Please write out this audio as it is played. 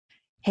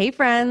Hey,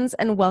 friends,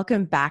 and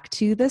welcome back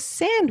to The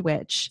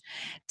Sandwich.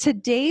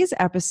 Today's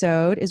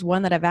episode is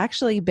one that I've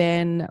actually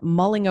been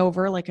mulling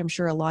over, like I'm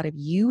sure a lot of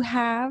you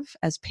have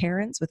as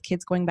parents with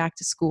kids going back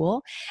to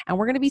school. And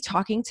we're going to be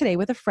talking today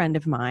with a friend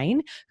of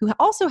mine who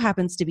also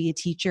happens to be a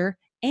teacher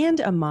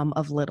and a mom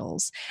of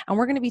littles. And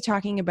we're going to be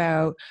talking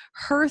about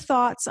her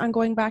thoughts on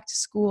going back to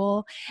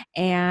school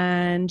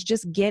and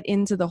just get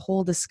into the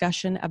whole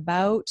discussion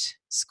about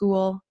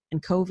school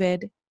and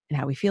COVID and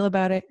how we feel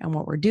about it and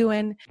what we're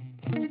doing.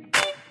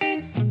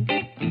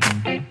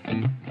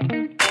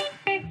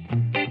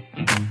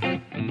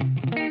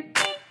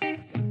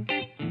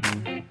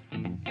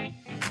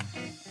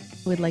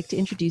 I would like to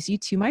introduce you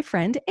to my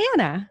friend,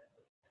 Anna.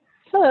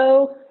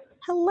 Hello.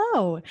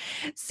 Hello.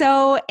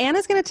 So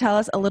Anna's going to tell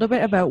us a little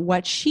bit about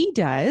what she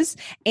does.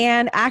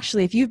 And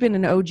actually, if you've been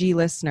an OG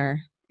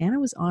listener, Anna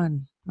was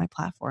on my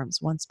platforms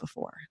once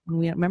before.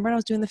 Remember when I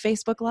was doing the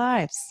Facebook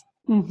Lives?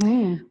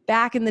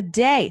 Back in the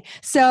day.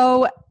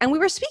 And we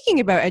were speaking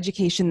about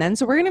education then,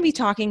 so we're going to be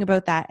talking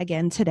about that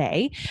again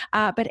today.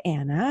 But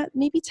Anna,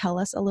 maybe tell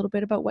us a little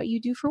bit about what you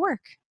do for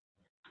work.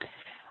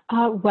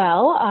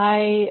 Well,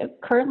 I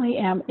currently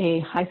am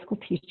a high school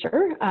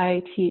teacher.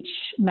 I teach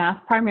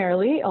math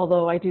primarily,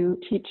 although I do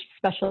teach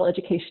special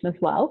education as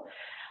well.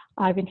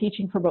 I've been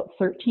teaching for about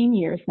 13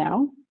 years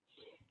now.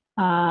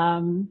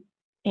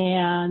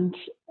 And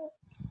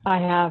I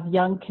have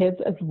young kids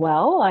as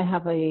well. I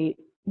have a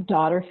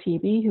daughter,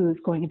 Phoebe, who is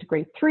going into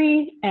grade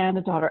 3, and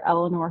a daughter,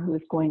 Eleanor, who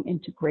is going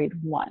into grade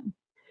 1.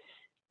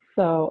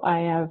 So I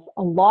have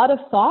a lot of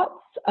thoughts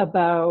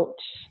about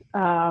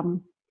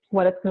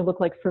what it's going to look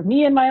like for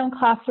me in my own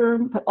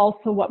classroom, but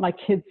also what my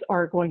kids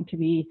are going to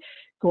be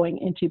going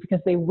into because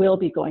they will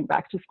be going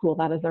back to school.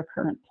 That is our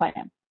current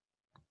plan.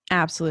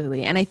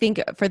 Absolutely. And I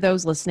think for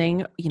those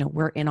listening,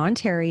 we're in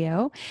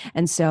Ontario.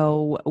 And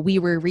so we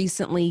were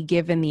recently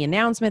given the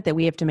announcement that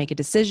we have to make a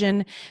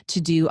decision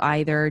to do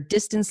either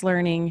distance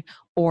learning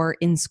or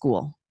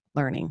in-school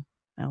learning.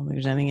 I don't think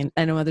there's anything.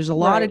 I know there's a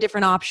lot of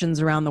different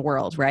options around the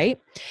world, right?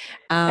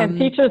 And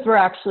teachers were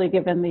actually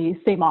given the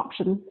same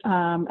option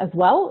as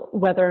well,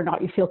 whether or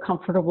not you feel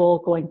comfortable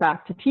going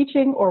back to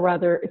teaching or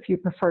whether if you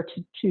prefer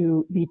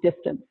to be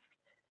distance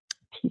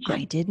teaching.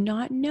 I did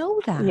not know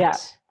that. Yeah,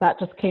 that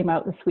just came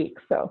out this week.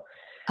 So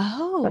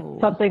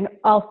that's something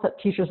else that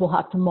teachers will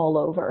have to mull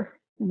over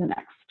in the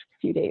next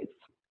few days.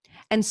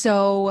 And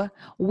so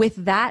with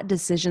that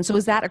decision, so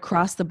is that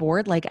across the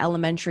board, like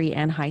elementary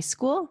and high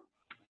school?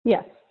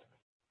 Yes.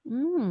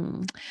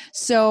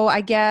 So I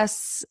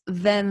guess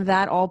then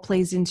that all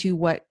plays into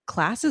what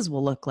classes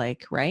will look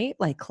like, right?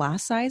 Like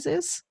class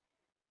sizes?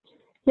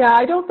 Yeah,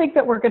 I don't think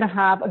that we're going to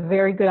have a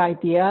very good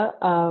idea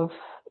of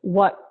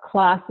what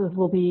classes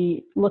will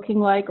be looking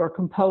like or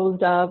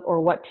composed of, or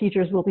what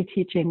teachers will be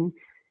teaching,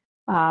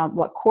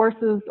 what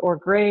courses or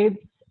grades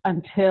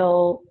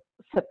until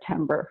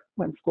September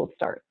when school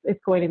starts.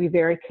 It's going to be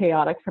very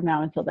chaotic from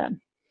now until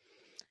then.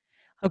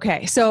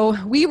 Okay, so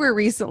we were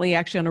recently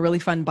actually on a really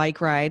fun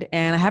bike ride,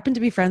 and I happen to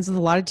be friends with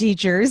a lot of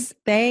teachers.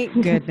 Thank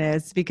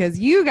goodness, because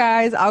you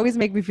guys always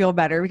make me feel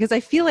better, because I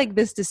feel like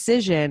this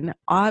decision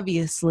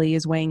obviously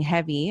is weighing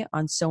heavy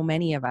on so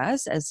many of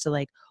us as to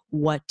like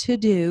what to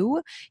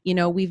do. We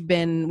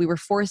were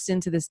forced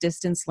into this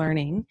distance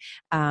learning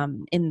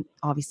in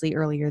obviously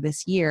earlier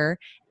this year,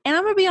 and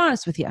I'm going to be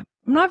honest with you, I'm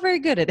not very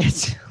good at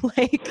it.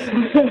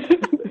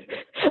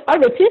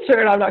 I'm a teacher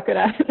and I'm not good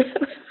at it.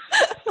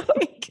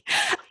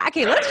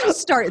 Okay, let's just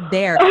start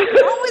there. How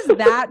was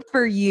that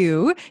for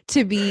you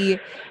to be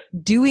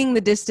doing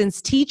the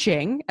distance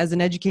teaching as an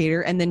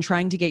educator and then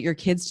trying to get your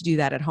kids to do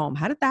that at home?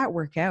 How did that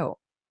work out?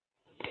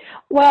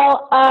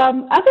 Well,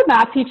 as a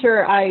math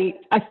teacher, I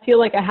feel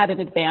like I had an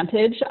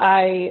advantage.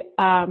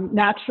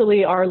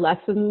 Naturally, our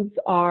lessons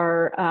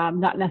are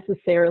not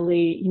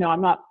necessarily,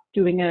 I'm not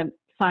doing a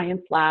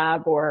science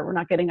lab or we're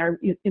not getting our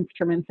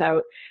instruments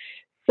out.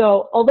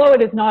 So although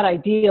it is not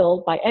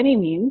ideal by any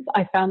means,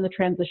 I found the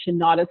transition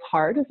not as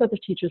hard as other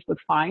teachers would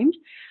find.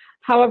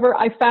 However,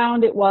 I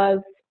found it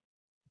was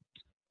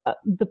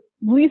the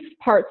least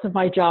parts of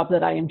my job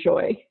that I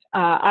enjoy.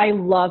 I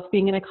love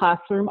being in a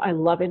classroom. I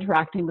love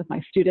interacting with my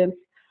students.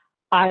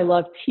 I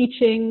love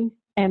teaching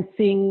and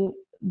seeing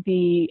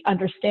the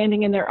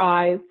understanding in their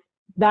eyes.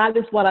 That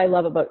is what I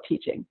love about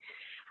teaching.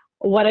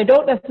 What I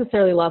don't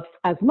necessarily love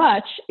as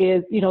much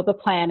is, the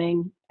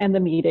planning and the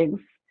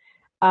meetings.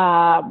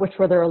 Which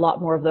were there a lot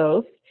more of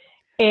those,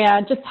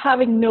 and just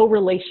having no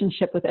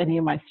relationship with any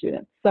of my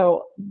students.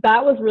 So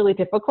that was really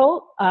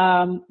difficult.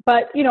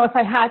 But, if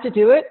I had to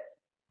do it,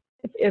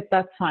 if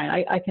that's fine,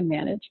 I can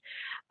manage.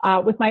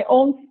 With my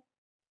own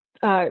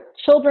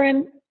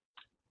children,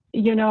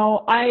 I don't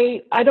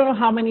know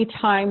how many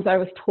times I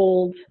was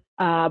told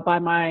by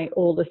my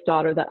oldest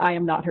daughter that I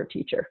am not her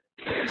teacher.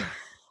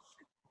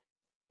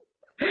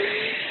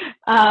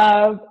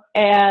 And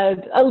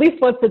at least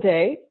once a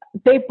day.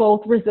 They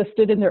both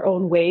resisted in their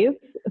own ways.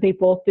 They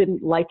both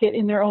didn't like it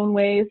in their own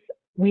ways.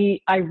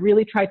 I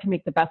really tried to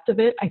make the best of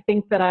it. I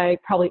think that I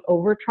probably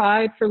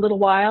overtried for a little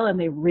while, and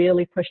they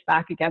really pushed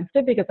back against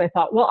it because I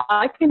thought, well,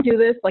 I can do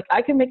this. Like,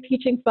 I can make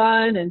teaching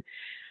fun, and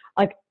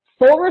like,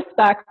 full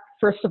respect,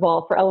 first of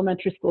all, for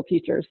elementary school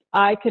teachers.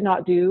 I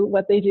cannot do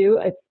what they do.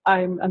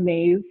 I'm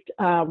amazed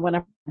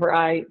whenever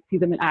I see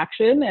them in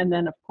action. And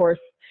then, of course,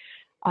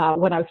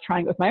 when I was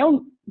trying with my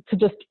own to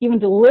just even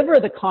deliver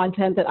the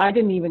content that I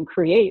didn't even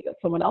create, that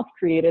someone else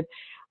created,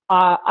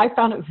 I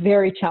found it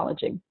very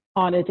challenging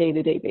on a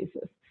day-to-day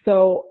basis.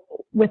 So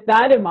with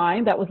that in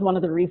mind, that was one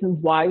of the reasons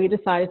why we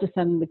decided to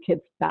send the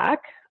kids back,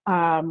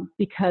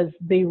 because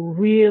they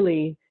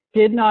really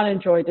did not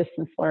enjoy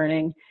distance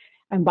learning.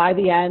 And by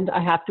the end, I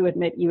have to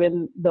admit,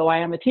 even though I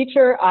am a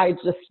teacher, I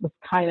just was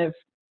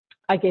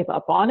I gave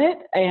up on it.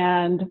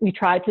 And we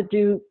tried to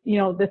do,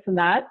 this and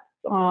that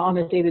on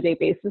a day-to-day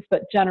basis,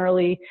 but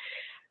generally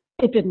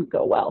it didn't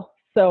go well.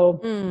 So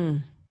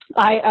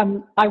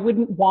I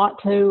wouldn't want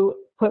to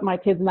put my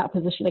kids in that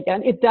position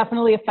again. It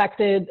definitely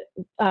affected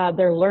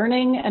their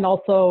learning, and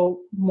also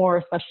more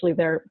especially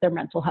their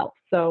mental health.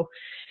 So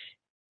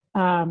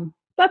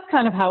that's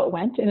kind of how it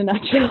went in a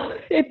nutshell.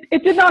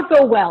 It did not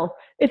go well.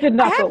 It did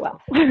not go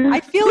well. I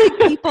feel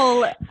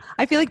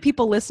like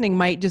people listening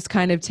might just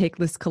kind of take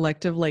this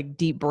collective like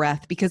deep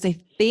breath, because I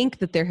think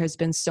that there has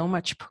been so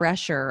much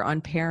pressure on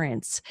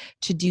parents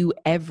to do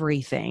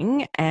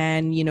everything.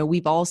 And,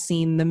 we've all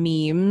seen the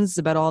memes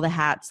about all the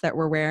hats that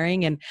we're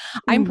wearing. And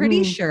I'm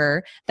pretty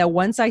sure that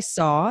once I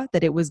saw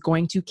that it was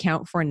going to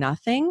count for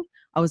nothing,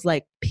 I was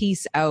like,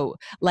 peace out.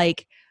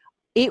 Like,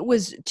 it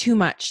was too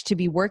much to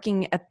be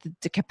working at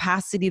the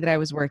capacity that I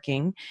was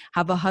working,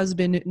 have a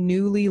husband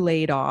newly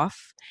laid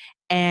off,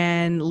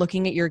 and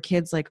looking at your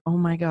kids like, oh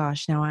my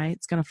gosh, now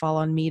it's going to fall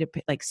on me to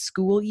like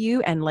school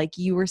you. And like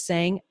you were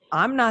saying,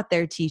 I'm not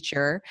their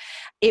teacher.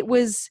 It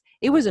was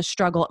a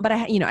struggle, but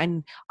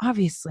and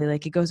obviously,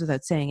 like, it goes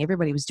without saying,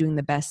 everybody was doing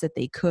the best that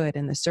they could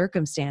in the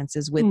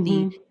circumstances with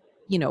the,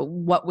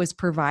 what was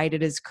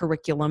provided as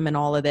curriculum and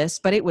all of this.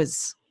 But it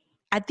was,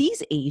 at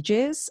these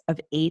ages of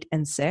 8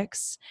 and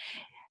 6,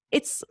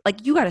 it's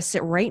like you got to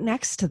sit right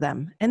next to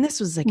them. And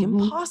this was like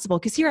impossible,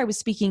 because here I was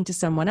speaking to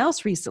someone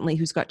else recently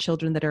who's got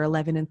children that are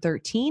 11 and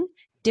 13,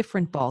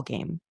 different ball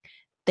game.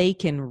 They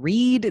can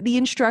read the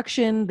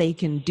instruction. They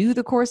can do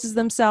the courses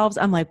themselves.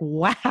 I'm like,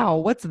 wow,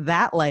 what's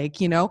that like?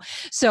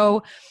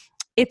 So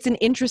it's an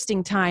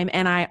interesting time.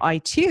 And I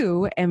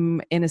too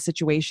am in a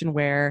situation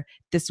where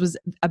this was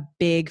a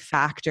big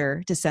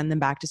factor to send them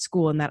back to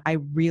school. And that I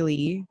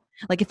really,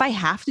 like, if I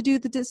have to do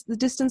the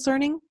distance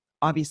learning,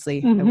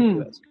 obviously I would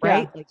do it,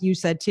 right? Yeah. Like you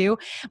said too.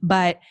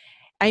 But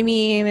I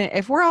mean,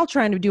 if we're all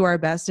trying to do our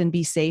best and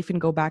be safe and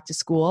go back to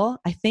school,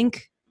 I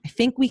think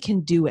we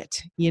can do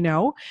it,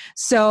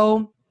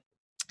 So,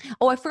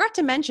 I forgot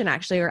to mention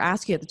actually, or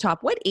ask you at the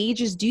top, what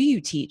ages do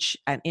you teach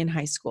in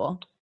high school?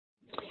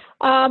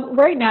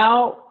 Right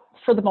now,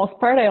 for the most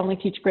part, I only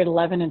teach grade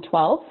 11 and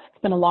 12.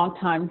 It's been a long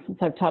time since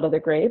I've taught other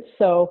grades.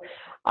 So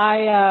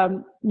I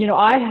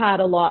had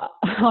a lot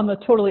on the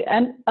totally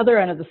other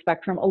end of the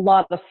spectrum, a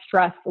lot of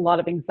stress, a lot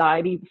of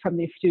anxiety from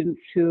these students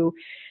who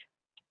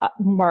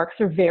marks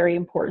are very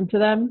important to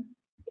them.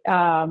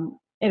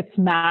 It's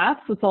math,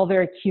 so it's all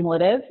very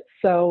cumulative.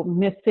 So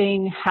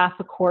missing half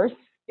a course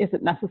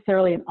isn't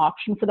necessarily an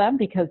option for them,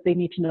 because they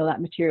need to know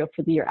that material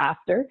for the year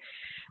after.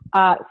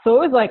 So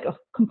it was like a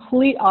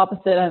complete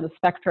opposite end of the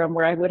spectrum,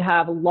 where I would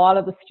have a lot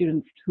of the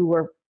students who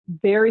were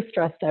very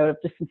stressed out of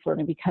distance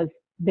learning because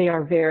they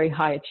are very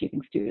high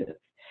achieving students.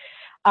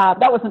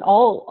 That wasn't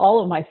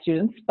all of my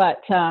students,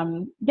 but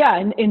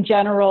in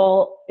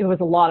general, it was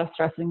a lot of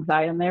stress and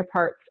anxiety on their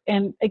parts.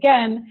 And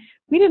again,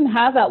 we didn't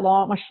have that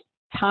much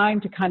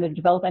time to kind of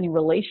develop any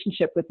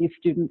relationship with these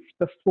students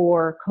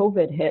before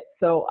COVID hit.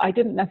 So I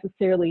didn't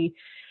necessarily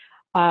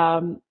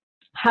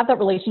have that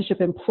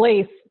relationship in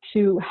place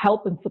to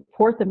help and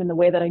support them in the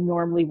way that I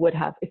normally would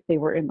have if they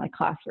were in my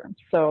classroom.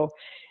 So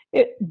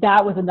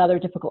that was another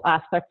difficult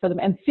aspect for them.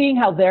 And seeing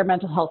how their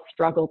mental health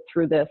struggled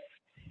through this,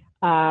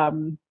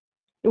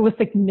 it was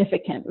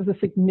significant. It was a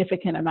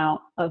significant amount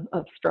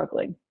of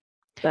struggling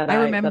that I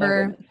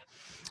remember.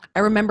 I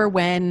remember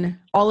when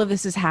all of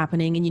this is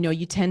happening and,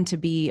 you tend to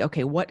be,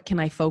 okay, what can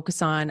I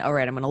focus on? All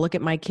right, I'm going to look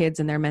at my kids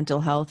and their mental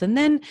health. And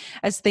then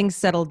as things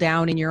settle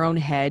down in your own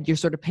head, you're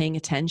sort of paying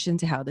attention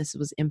to how this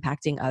was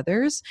impacting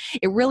others.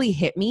 It really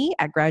hit me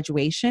at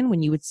graduation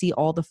when you would see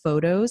all the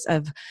photos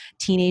of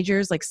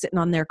teenagers like sitting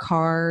on their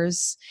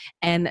cars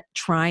and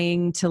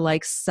trying to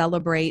like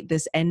celebrate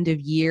this end of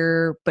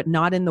year, but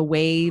not in the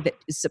way that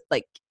is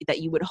like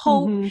that you would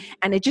hope.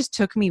 And it just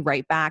took me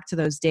right back to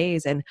those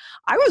days. And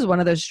I was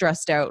one of those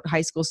stressed out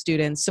high school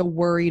students, so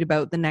worried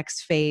about the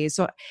next phase.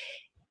 So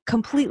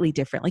completely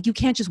different. Like, you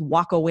can't just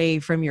walk away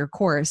from your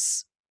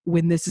course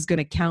when this is going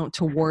to count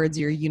towards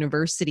your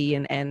university.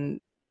 And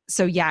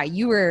so, yeah,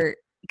 you were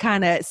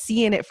kind of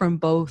seeing it from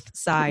both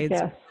sides.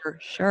 Yes. For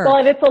sure. Well,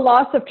 and it's a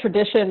loss of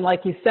tradition.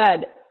 Like you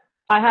said,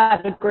 I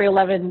had a grade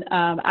 11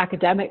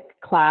 academic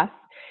class.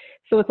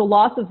 So it's a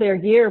loss of their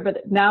year,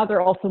 but now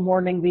they're also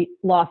mourning the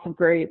loss of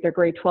their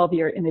grade 12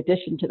 year in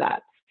addition to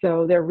that.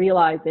 So they're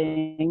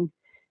realizing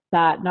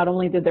that not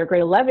only did their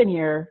grade 11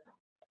 year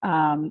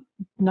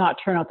not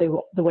turn out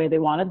the way they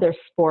wanted, their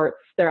sports,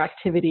 their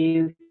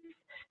activities,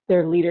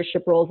 their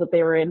leadership roles that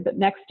they were in, but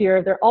next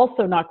year they're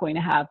also not going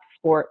to have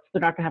sports,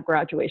 they're not going to have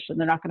graduation,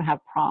 they're not going to have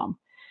prom.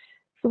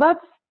 So that's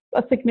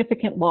a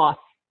significant loss,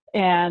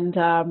 and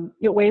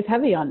it weighs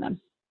heavy on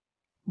them.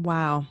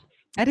 Wow.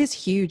 That is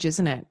huge,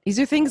 isn't it? These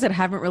are things that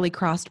haven't really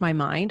crossed my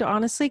mind,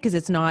 honestly, because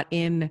it's not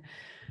in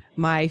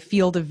my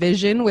field of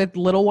vision with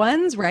little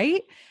ones,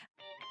 right?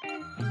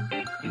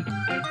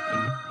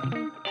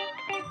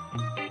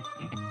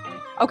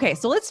 Okay,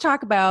 so let's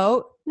talk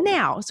about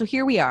now. So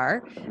here we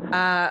are,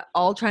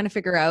 all trying to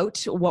figure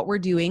out what we're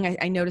doing.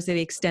 I noticed that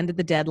they extended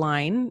the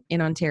deadline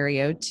in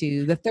Ontario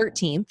to the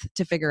 13th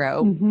to figure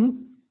out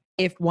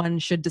if one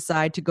should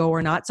decide to go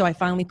or not. So I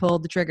finally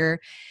pulled the trigger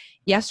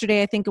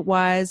yesterday, I think it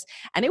was,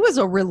 and it was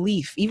a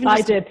relief. Even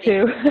I did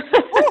too.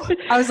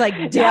 I was like,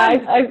 done.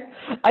 Yeah,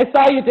 I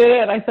saw you did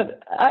it, and I said,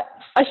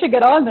 I should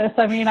get on this.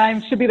 I mean,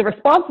 I should be the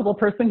responsible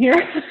person here.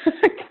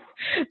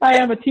 I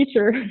am a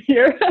teacher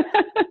here.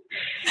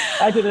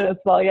 I did it as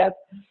well, yes.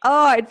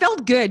 Oh, it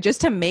felt good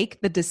just to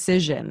make the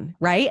decision,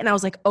 right? And I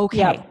was like,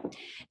 okay,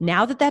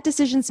 now that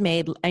decision's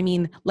made, I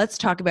mean, let's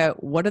talk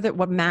about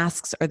what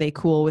masks are they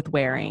cool with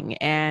wearing,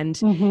 and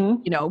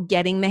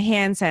getting the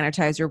hand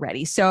sanitizer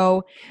ready.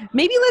 So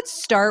maybe let's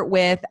start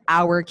with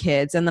our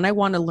kids, and then I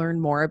want to learn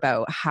more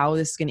about how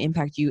this is going to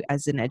impact you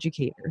as an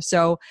educator.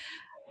 So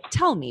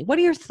tell me, what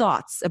are your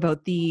thoughts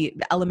about the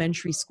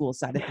elementary school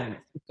side of things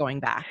going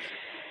back?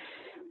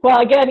 Well,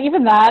 again,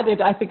 even that,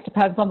 I think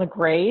depends on the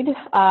grade.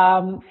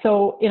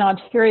 So in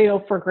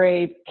Ontario for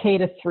grade K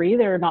to 3,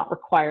 they're not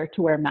required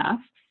to wear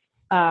masks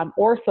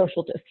or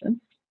social distance.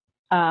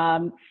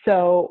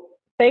 So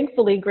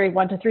thankfully, grade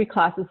 1 to 3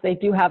 classes, they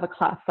do have a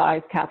class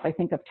size cap, I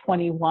think, of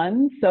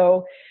 21.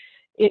 So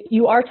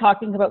you are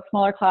talking about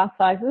smaller class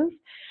sizes.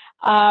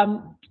 I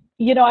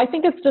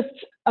think it's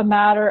just a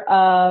matter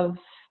of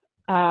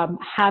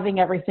having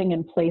everything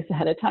in place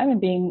ahead of time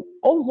and being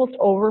almost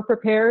over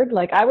prepared.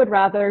 Like I would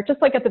rather, just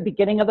like at the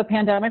beginning of the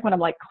pandemic when I'm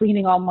like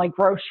cleaning all my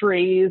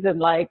groceries and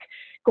like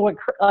going,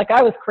 like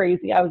I was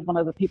crazy. I was one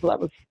of the people that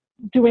was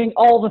doing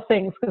all the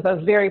things because I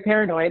was very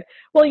paranoid.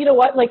 Well, you know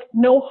what? Like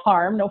no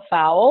harm, no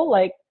foul.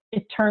 Like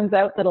it turns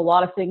out that a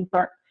lot of things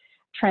aren't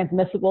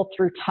transmissible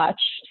through touch.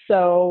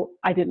 So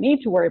I didn't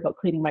need to worry about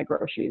cleaning my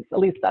groceries. At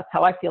least that's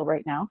how I feel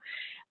right now.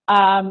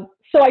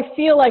 So I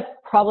feel like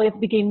probably at the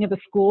beginning of the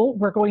school,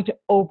 we're going to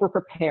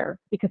over-prepare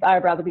because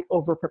I'd rather be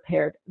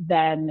over-prepared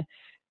than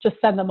just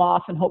send them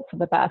off and hope for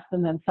the best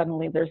and then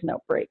suddenly there's an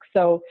outbreak.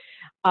 So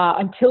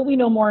until we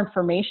know more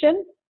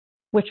information,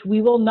 which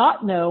we will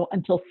not know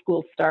until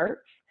school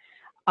starts,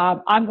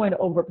 I'm going to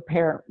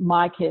over-prepare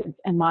my kids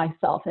and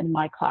myself in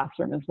my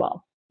classroom as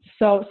well.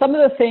 So some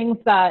of the things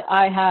that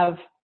I have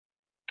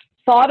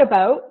thought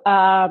about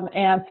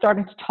and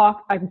starting to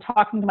talk, I'm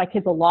talking to my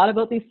kids a lot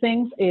about these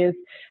things, is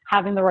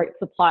having the right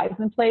supplies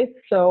in place.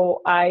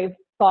 So I've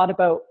thought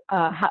about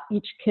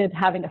each kid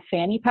having a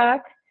fanny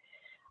pack.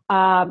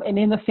 And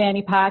in the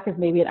fanny pack is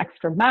maybe an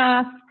extra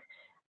mask,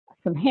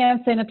 some hand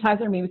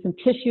sanitizer, maybe some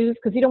tissues,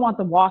 because you don't want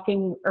them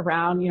walking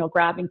around,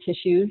 grabbing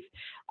tissues.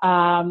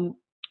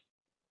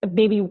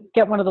 Maybe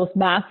get one of those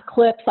mask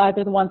clips,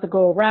 either the ones that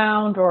go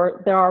around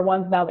or there are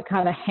ones now that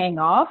kind of hang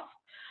off.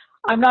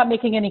 I'm not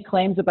making any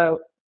claims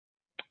about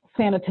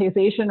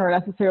sanitization or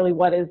necessarily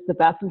what is the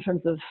best in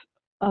terms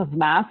of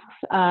masks.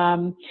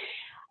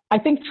 I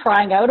think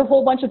trying out a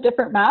whole bunch of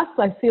different masks.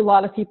 I see a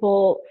lot of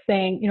people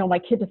saying, my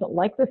kid doesn't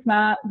like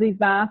these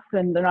masks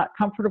and they're not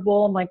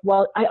comfortable. I'm like,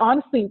 well,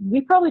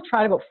 we probably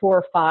tried about 4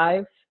 or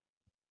 5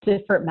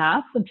 different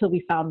masks until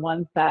we found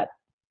ones that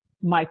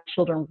my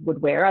children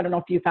would wear. I don't know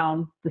if you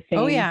found the same.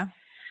 Oh, yeah.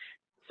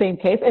 Same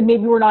case, and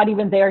maybe we're not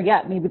even there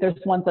yet. Maybe there's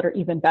ones that are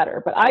even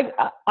better, but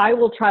I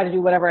will try to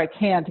do whatever I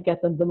can to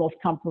get them the most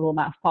comfortable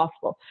mask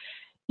possible.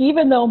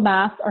 Even though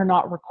masks are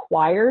not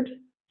required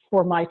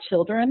for my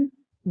children,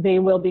 they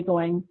will be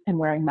going and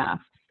wearing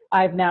masks.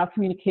 I've now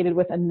communicated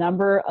with a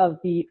number of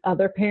the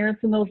other parents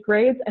in those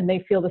grades, and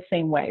they feel the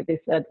same way. They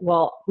said,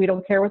 well, we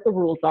don't care what the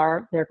rules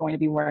are, they're going to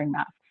be wearing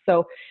masks.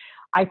 So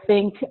I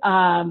think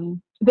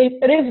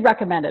it is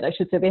recommended, I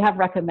should say. They have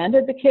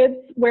recommended the kids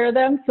wear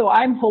them. So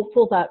I'm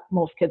hopeful that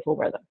most kids will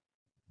wear them.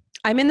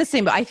 I'm in the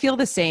same, but I feel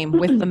the same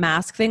with the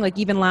mask thing. Like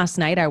even last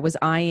night I was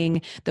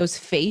eyeing those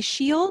face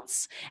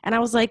shields and I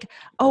was like,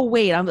 oh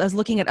wait, I was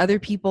looking at other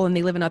people and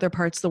they live in other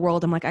parts of the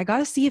world. I'm like, I got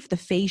to see if the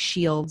face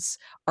shields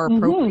are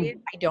appropriate.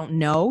 I don't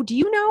know. Do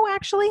you know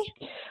actually?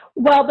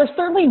 Well, they're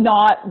certainly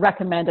not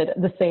recommended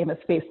the same as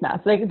face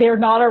masks. Like they're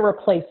not a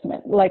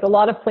replacement. Like a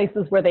lot of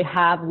places where they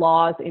have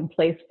laws in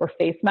place for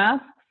face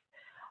masks,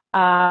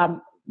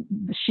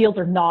 the shields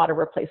are not a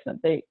replacement.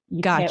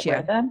 You can't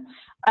wear them.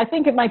 I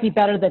think it might be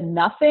better than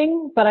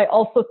nothing, but I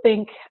also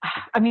think,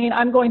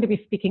 I'm going to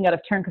be speaking out of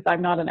turn because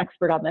I'm not an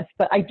expert on this,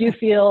 but I do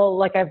feel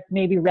like I've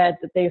maybe read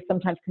that they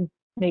sometimes can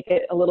make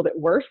it a little bit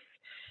worse.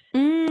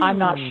 I'm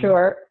not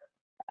sure.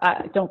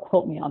 Don't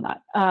quote me on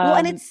that. Well,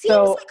 and it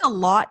seems like a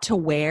lot to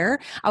wear.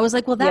 I was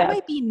like, well, that yes.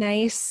 might be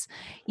nice.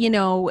 You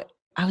know,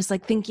 I was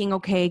like thinking,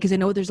 okay, because I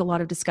know there's a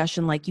lot of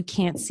discussion, like you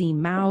can't see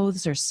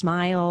mouths or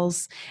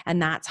smiles, and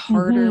that's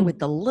harder with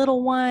the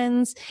little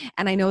ones.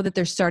 And I know that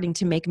they're starting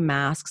to make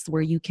masks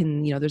where you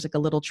can, you know, there's like a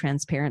little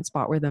transparent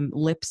spot where the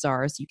lips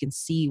are so you can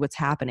see what's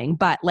happening.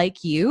 But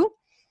like you,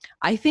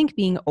 I think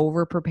being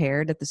over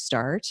prepared at the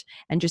start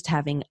and just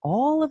having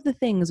all of the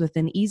things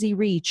within easy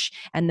reach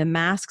and the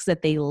masks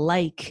that they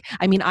like.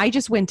 I mean, I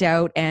just went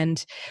out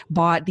and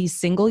bought these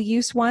single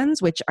use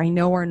ones, which I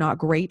know are not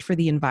great for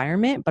the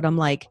environment, but I'm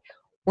like,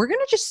 we're going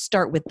to just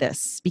start with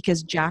this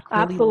because Jack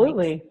really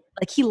Absolutely.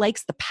 he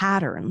likes the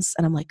patterons.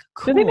 And I'm like,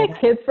 Do they cool. make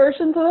kids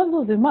versions of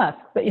those? Those masks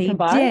that you They can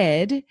buy?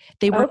 did.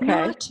 They were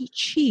not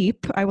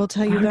cheap, I will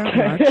tell you that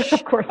much.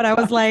 Of course. But I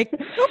was like,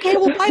 okay,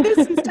 we'll buy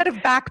this instead of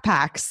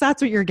backpacks.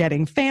 That's what you're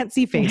getting.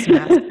 Fancy face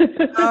masks.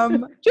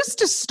 Just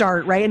to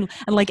start, right? And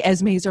like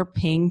Esme's are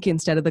pink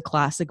instead of the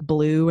classic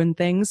blue and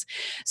things.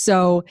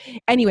 So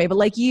anyway, but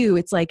like you,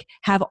 it's like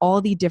have all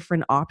the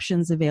different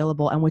options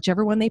available and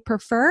whichever one they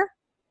prefer,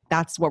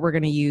 that's what we're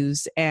going to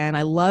use. And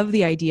I love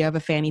the idea of a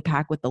fanny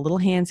pack with the little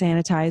hand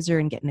sanitizer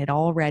and getting it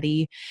all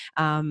ready.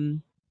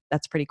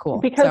 That's pretty cool.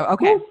 Because so,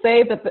 okay.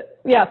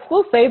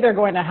 schools say they're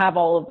going to have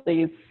all of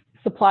these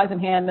supplies in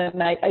hand,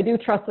 and I do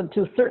trust them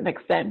to a certain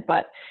extent,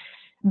 but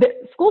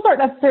schools aren't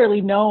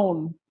necessarily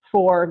known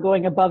for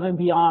going above and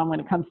beyond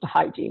when it comes to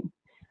hygiene,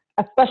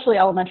 especially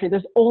elementary.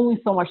 There's only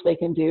so much they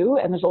can do,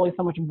 and there's only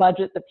so much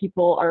budget that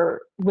people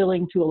are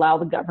willing to allow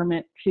the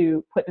government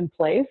to put in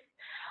place.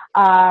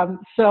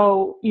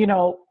 So, you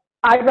know,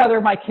 I'd rather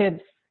my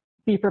kids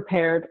be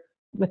prepared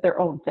with their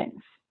own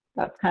things.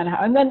 That's kind of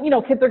how, and then, you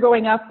know, kids are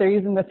growing up, they're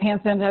using this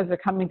hand sanitizer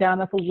coming down.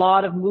 That's a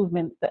lot of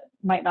movement that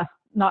might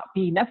not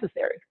be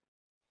necessary.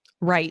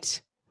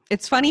 Right.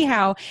 It's funny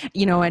how,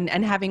 you know, and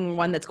having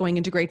one that's going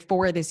into grade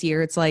 4 this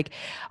year, it's like,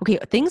 okay,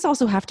 things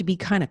also have to be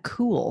kind of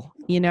cool,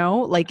 you know,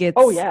 like it's,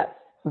 oh, yeah.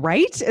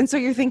 Right. And so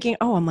you're thinking,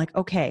 oh, I'm like,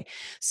 okay,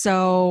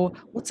 so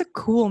what's a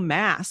cool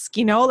mask?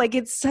 You know, like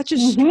it's such a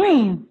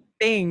strange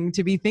thing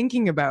to be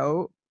thinking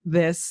about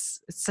this.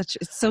 It's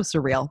so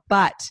surreal,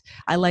 but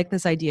I like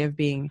this idea of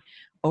being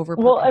over.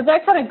 Well,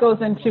 that kind of goes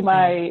into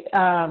my,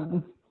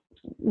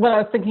 what I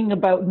was thinking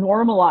about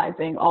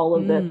normalizing all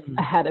of this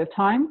ahead of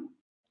time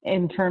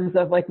in terms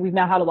of like, we've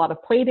now had a lot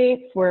of play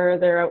dates where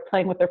they're out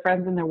playing with their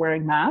friends and they're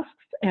wearing masks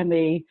and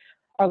they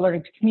are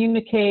learning to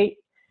communicate.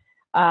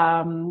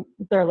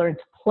 They're learning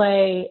to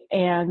play.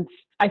 And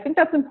I think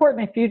that's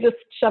important. If you just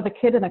shove a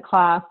kid in a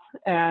class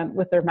and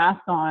with their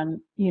mask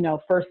on, you know,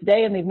 first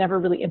day, and they've never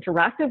really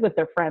interacted with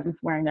their friends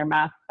wearing their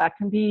masks, that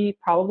can be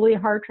probably a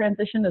hard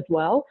transition as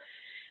well.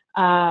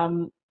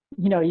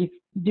 You know, you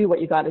do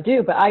what you got to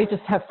do, but I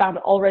just have found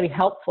it already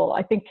helpful.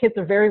 I think kids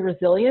are very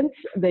resilient.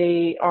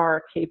 They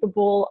are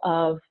capable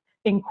of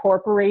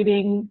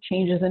incorporating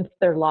changes into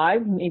their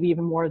lives, maybe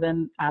even more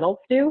than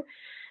adults do.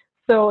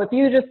 So if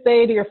you just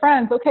say to your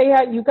friends, okay,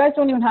 yeah, you guys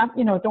don't even have,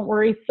 you know, don't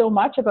worry so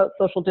much about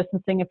social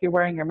distancing if you're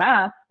wearing your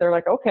mask. They're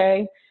like,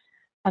 okay.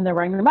 And they're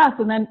wearing their mask.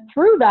 And then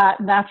through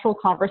that, natural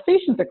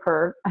conversations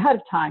occur ahead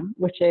of time,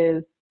 which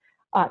is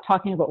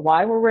talking about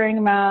why we're wearing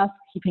a mask,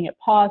 keeping it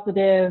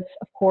positive,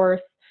 of course,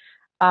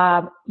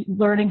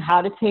 learning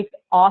how to take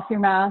off your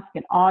mask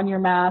and on your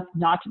mask,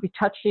 not to be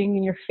touching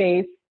in your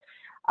face.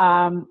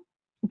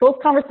 Those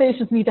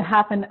conversations need to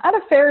happen at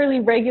a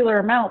fairly regular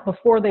amount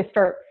before they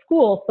start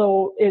school,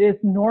 so it is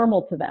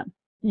normal to them.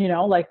 You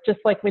know, like just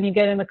like when you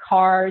get in the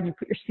car and you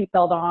put your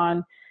seatbelt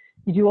on,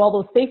 you do all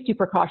those safety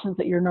precautions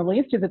that you're normally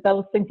used to, that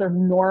those things are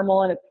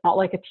normal, and it's not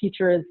like a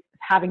teacher is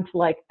having to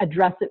like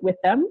address it with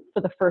them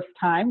for the first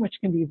time, which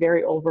can be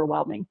very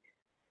overwhelming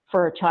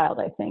for a child,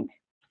 I think.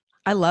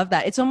 I love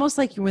that. It's almost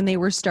like when they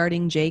were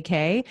starting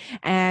JK,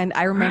 and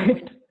I remember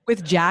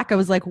with Jack, I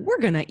was like, we're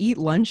going to eat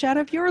lunch out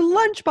of your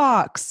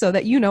lunchbox so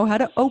that you know how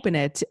to open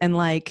it. And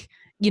like,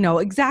 you know,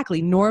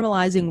 exactly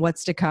normalizing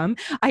what's to come.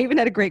 I even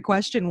had a great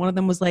question. One of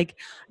them was like,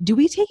 do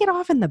we take it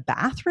off in the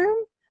bathroom?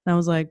 And I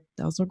was like,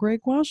 that was a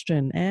great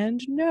question.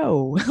 And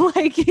no,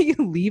 like you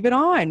leave it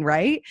on,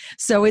 right?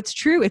 So it's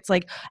true. It's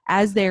like,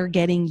 as they're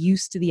getting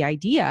used to the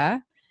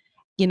idea,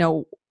 you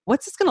know,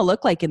 what's this going to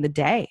look like in the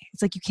day?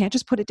 It's like, you can't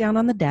just put it down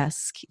on the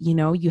desk. You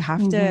know, you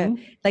have to,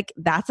 like,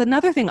 that's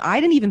another thing. I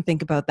didn't even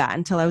think about that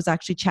until I was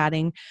actually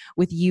chatting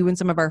with you and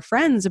some of our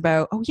friends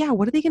about, oh yeah,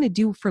 what are they going to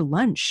do for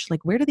lunch?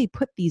 Like, where do they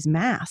put these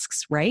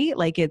masks? Right?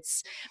 Like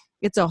it's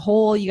a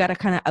whole, you got to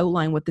kind of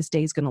outline what this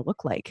day is going to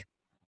look like.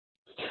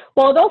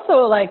 Well, it's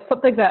also like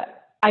something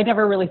that I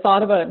never really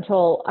thought about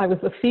until I was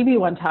with Phoebe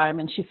one time,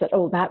 and she said,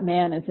 oh, that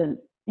man isn't,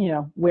 you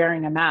know,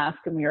 wearing a mask,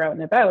 and we were out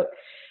and about.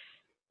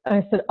 And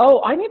I said,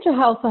 oh, I need to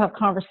also have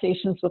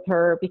conversations with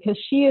her because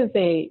she is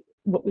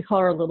what we call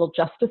her a little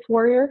justice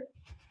warrior.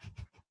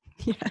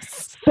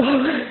 Yes. So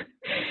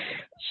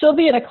she'll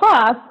be in a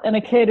class and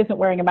a kid isn't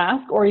wearing a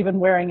mask or even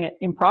wearing it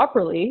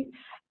improperly.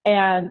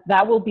 And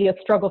that will be a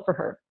struggle for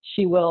her.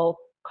 She will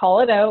call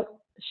it out.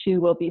 She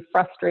will be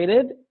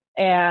frustrated.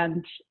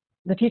 And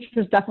the teacher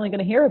is definitely going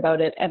to hear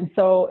about it. And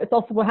so it's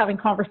also about having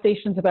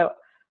conversations about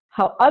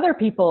how other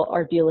people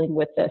are dealing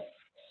with this.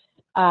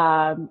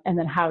 And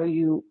then how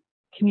you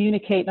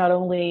communicate not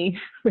only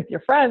with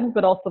your friends,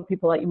 but also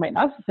people that you might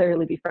not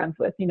necessarily be friends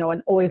with, you know,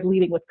 and always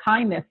leading with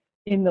kindness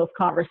in those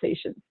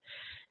conversations.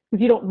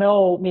 Because you don't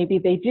know, maybe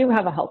they do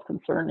have a health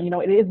concern, you know,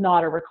 it is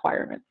not a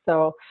requirement.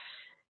 So,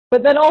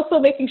 but then also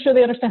making sure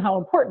they understand how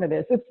important it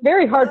is. It's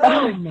very hard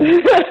balance.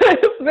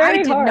 It's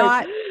very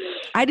hard.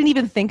 I didn't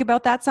even think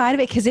about that side of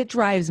it because it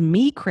drives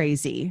me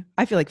crazy.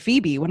 I feel like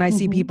Phoebe when I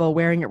see people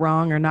wearing it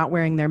wrong or not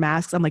wearing their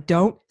masks. I'm like,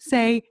 don't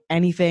say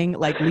anything,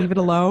 like leave it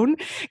alone.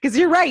 Because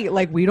you're right.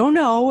 Like we don't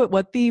know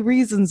what the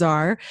reasons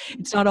are.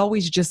 It's not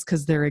always just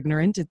because they're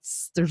ignorant.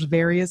 There's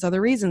various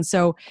other reasons.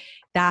 So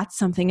that's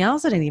something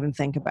else I didn't even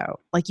think about.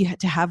 Like you had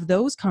to have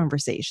those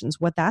conversations,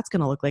 what that's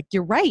going to look like.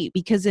 You're right.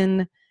 Because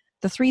in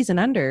the 3s and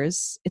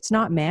unders, it's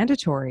not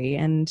mandatory.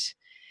 And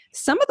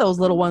some of those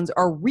little ones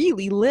are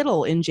really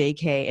little in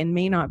JK and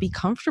may not be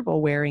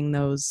comfortable wearing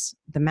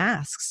the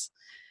masks.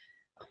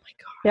 Oh my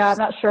gosh. Yeah, I'm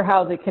not sure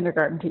how the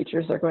kindergarten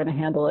teachers are going to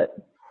handle it,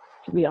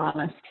 to be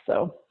honest.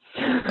 So.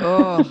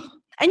 Oh.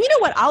 And you know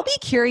what? I'll be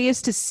curious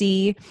to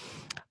see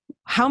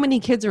how many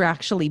kids are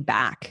actually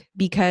back,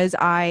 because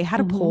I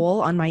had a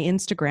poll on my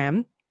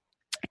Instagram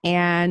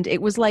and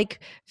it was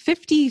like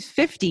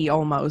 50-50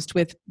 almost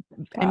with,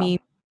 wow. I mean,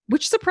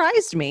 which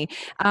surprised me,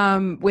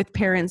 with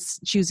parents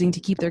choosing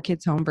to keep their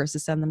kids home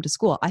versus send them to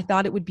school. I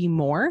thought it would be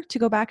more to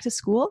go back to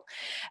school.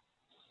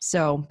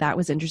 So that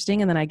was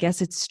interesting. And then I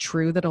guess it's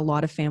true that a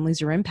lot of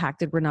families are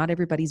impacted where not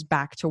everybody's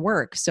back to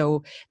work.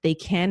 So they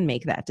can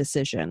make that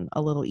decision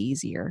a little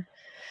easier.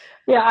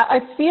 Yeah, I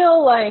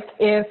feel like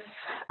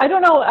I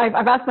don't know,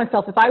 I've asked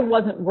myself, if I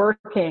wasn't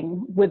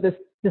working, would this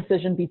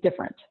decision be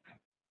different?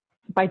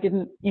 If I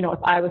didn't, you know, if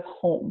I was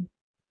home,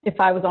 if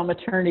I was on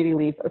maternity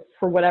leave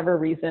for whatever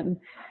reason,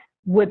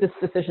 would this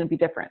decision be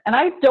different? And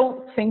I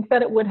don't think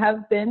that it would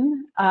have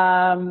been.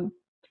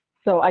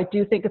 So I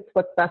do think it's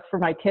what's best for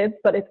my kids,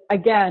 but it's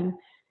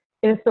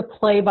the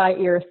play by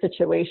ear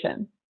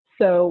situation.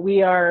 So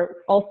we are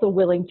also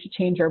willing to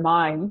change our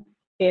minds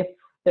if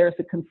there's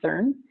a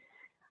concern.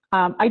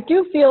 I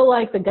do feel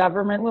like the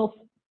government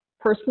will,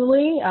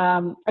 personally,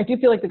 I do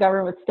feel like the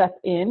government would step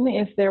in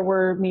if there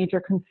were major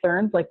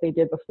concerns like they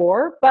did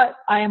before, but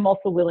I am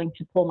also willing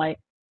to pull my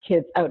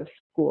kids out of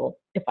school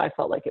if I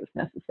felt like it was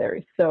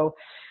necessary. So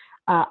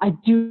I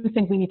do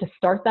think we need to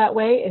start that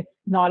way. It's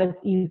not as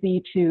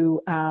easy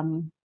to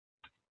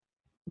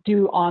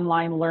do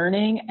online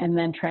learning and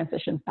then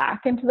transition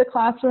back into the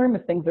classroom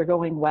if things are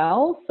going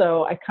well.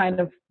 So I kind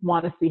of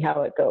want to see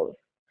how it goes.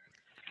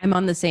 I'm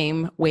on the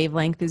same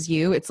wavelength as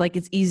you. It's like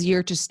it's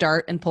easier to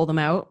start and pull them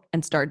out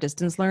and start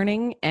distance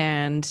learning.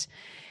 And,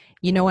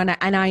 you know, and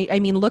I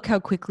mean, look how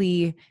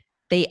quickly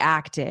they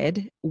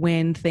acted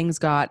when things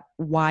got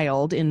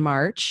wild in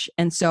March.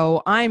 And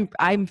so I'm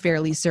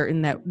fairly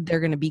certain that they're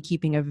going to be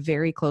keeping a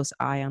very close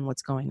eye on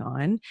what's going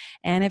on.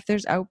 And if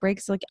there's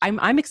outbreaks, like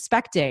I'm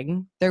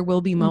expecting there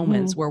will be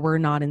moments where we're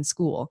not in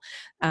school.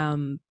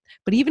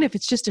 But even if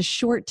it's just a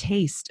short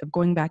taste of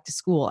going back to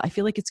school, I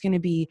feel like it's going to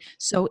be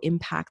so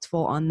impactful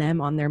on them,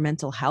 on their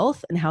mental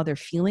health and how they're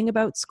feeling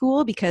about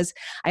school. Because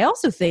I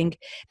also think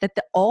that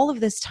all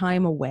of this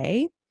time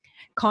away,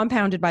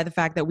 compounded by the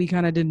fact that we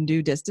kind of didn't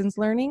do distance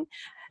learning,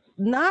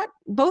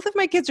 both of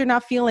my kids are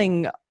not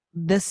feeling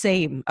the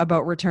same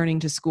about returning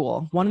to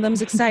school. One of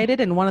them's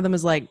excited and one of them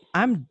is like,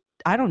 I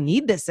don't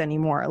need this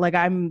anymore. Like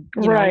you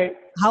right. know,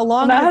 how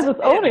long that has its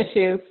own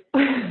issues.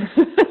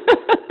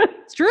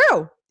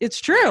 It's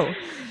true.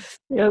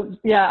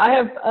 Yeah. I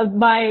have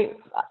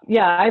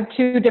I have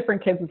 2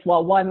 different kids as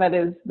well. One that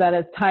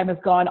as time has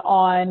gone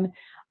on,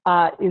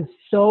 is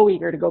so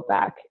eager to go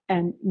back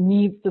and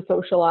needs to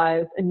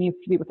socialize and needs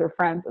to be with her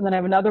friends. And then I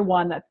have another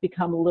one that's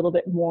become a little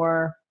bit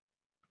more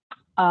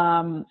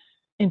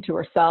into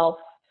herself,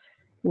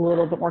 a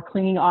little bit more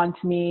clinging on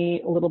to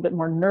me, a little bit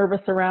more nervous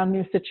around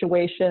new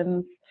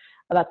situations.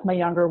 That's my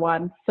younger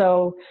one.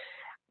 So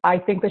I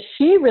think that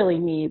she really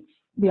needs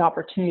the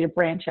opportunity to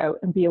branch out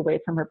and be away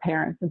from her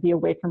parents and be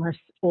away from her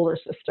older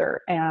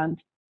sister and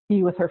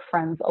be with her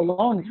friends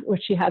alone,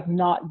 which she has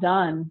not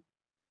done,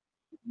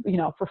 you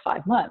know, for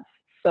 5 months.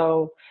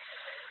 So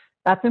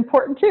that's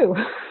important too.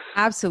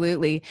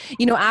 Absolutely.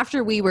 You know,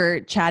 after we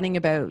were chatting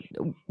about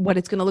what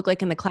it's going to look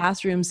like in the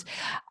classrooms,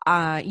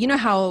 you know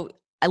how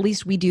at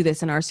least we do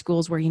this in our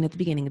schools where, you know, at the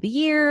beginning of the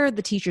year,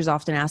 the teachers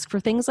often ask for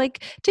things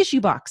like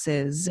tissue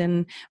boxes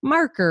and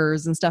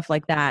markers and stuff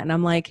like that. And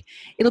I'm like,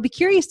 it'll be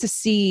curious to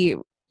see,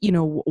 you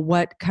know,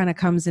 what kind of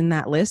comes in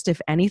that list,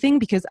 if anything,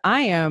 because I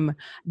am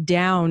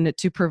down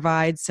to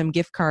provide some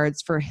gift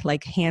cards for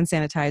like hand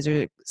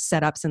sanitizer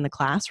setups in the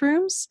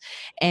classrooms.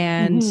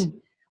 And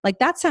like,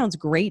 that sounds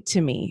great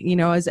to me, you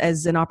know,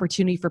 as an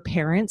opportunity for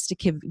parents to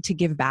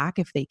give back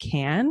if they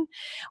can.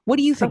 What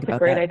do you think about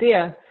that? That's a great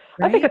idea.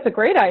 Right? I think it's a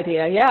great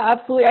idea. Yeah,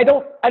 absolutely. I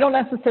don't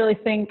necessarily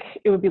think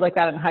it would be like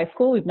that in high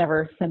school. We've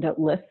never sent out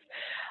lists.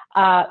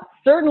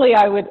 Certainly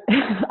I would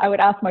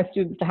ask my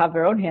students to have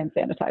their own hand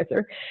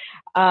sanitizer.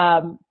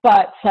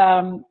 But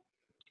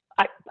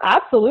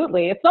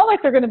Absolutely. It's not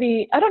like they're going to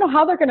be, I don't know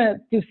how they're going to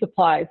do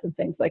supplies and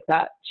things like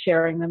that,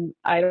 sharing them.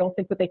 I don't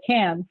think that they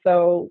can.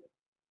 So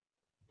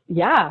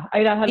yeah,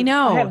 I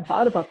know. haven't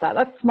thought about that.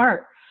 That's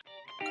smart.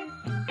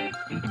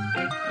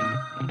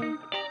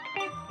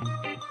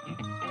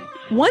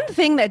 One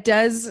thing that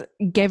does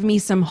give me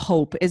some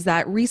hope is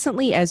that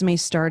recently Esme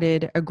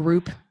started a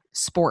group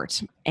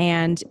sport,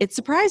 and it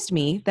surprised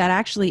me that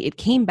actually it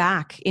came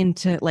back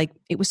into, like,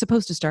 it was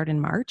supposed to start in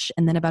March,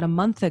 and then about a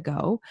month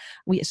ago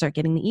we start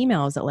getting the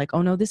emails that, like,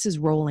 oh no, this is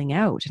rolling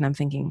out. And I'm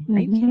thinking, are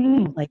you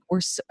kidding me? Like,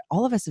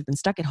 all of us have been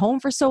stuck at home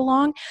for so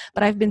long,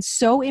 but I've been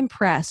so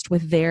impressed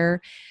with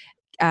their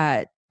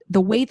the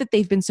way that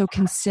they've been so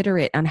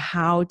considerate on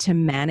how to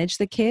manage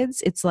the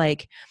kids. It's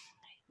like,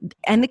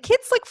 and the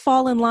kids like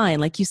fall in line.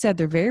 Like you said,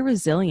 they're very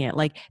resilient.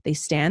 Like, they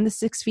stand the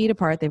 6 feet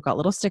apart. They've got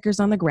little stickers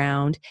on the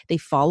ground. They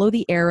follow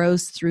the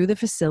arrows through the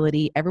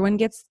facility. Everyone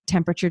gets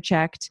temperature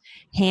checked.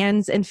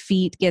 Hands and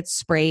feet get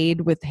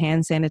sprayed with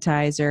hand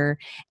sanitizer.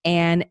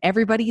 And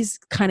everybody's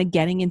kind of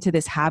getting into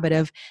this habit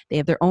of, they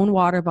have their own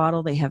water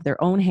bottle. They have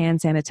their own hand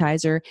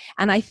sanitizer.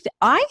 And I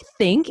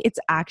think it's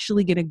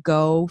actually going to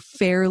go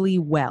fairly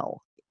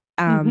well.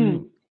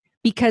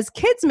 Because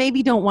kids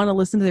maybe don't want to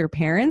listen to their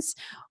parents,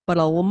 but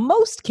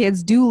most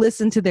kids do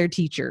listen to their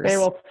teachers. They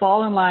will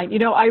fall in line.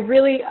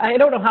 I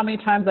don't know how many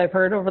times I've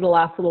heard over the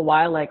last little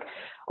while, like,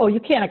 oh,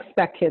 you can't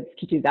expect kids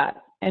to do that,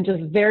 and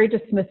just very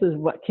dismisses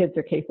what kids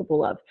are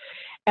capable of.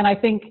 And I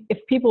think if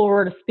people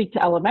were to speak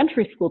to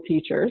elementary school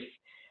teachers,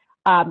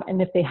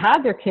 and if they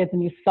had their kids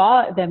and you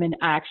saw them in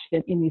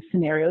action in these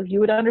scenarios, you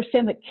would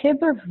understand that kids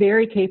are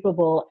very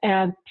capable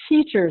and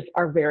teachers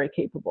are very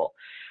capable.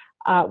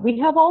 We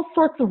have all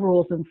sorts of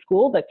rules in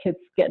school that kids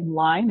get in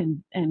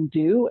line and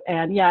do.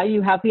 And yeah,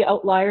 you have the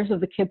outliers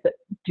of the kids that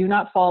do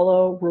not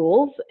follow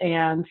rules,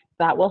 and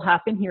that will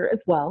happen here as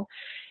well.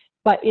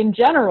 But in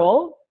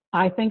general,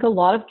 I think a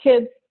lot of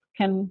kids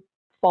can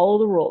follow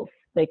the rules.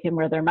 They can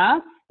wear their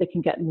masks, they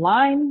can get in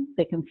line,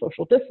 they can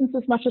social distance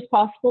as much as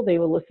possible, they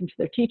will listen to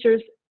their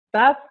teachers.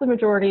 That's the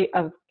majority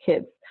of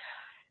kids.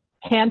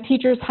 Can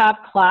teachers have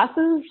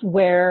classes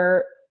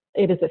where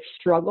it is a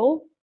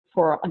struggle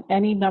for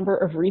any number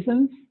of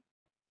reasons?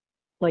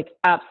 Like,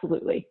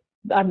 absolutely.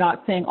 I'm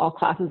not saying all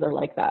classes are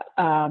like that.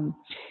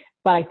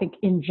 But I think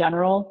in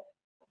general,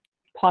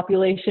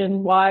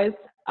 population-wise,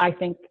 I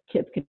think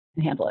kids can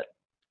handle it.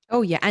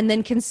 Oh, yeah. And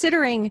then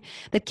considering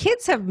the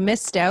kids have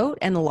missed out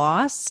and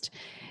lost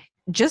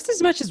just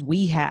as much as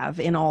we have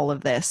in all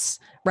of this,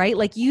 right?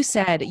 Like you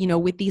said,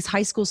 with these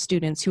high school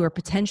students who are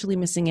potentially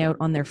missing out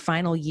on their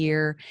final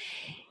year,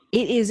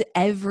 it is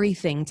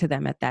everything to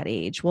them at that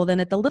age. Well, then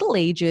at the little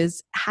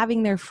ages,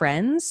 having their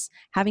friends,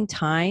 having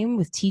time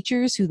with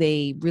teachers who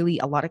a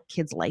lot of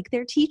kids like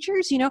their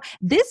teachers,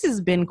 this has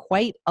been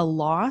quite a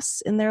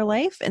loss in their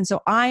life. And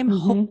so I'm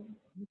hoping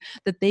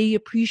that they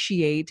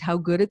appreciate how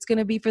good it's going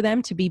to be for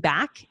them to be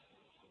back.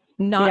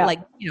 Not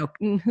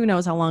who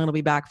knows how long it'll be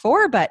back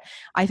for, but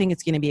I think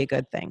it's going to be a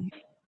good thing.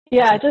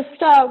 Yeah, just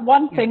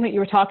one thing that you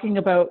were talking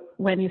about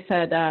when you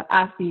said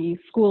at the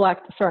school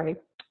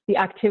the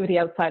activity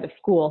outside of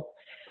school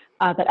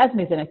that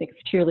Esme's in, I think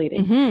it's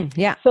cheerleading.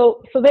 Yeah.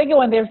 So they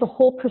go in, there's a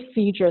whole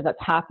procedure that's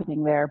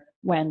happening there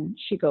when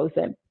she goes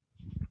in.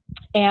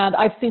 And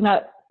I've seen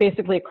that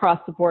basically across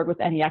the board with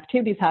any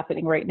activities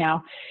happening right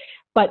now.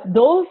 But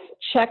those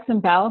checks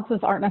and balances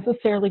aren't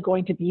necessarily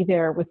going to be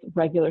there with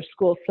regular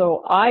school.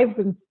 So I've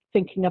been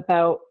thinking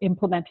about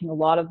implementing a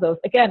lot of those,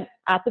 again,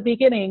 at the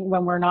beginning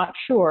when we're not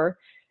sure,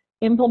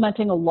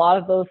 implementing a lot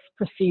of those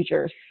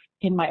procedures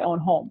in my own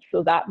home.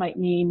 So that might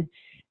mean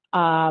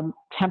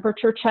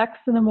temperature checks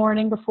in the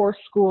morning before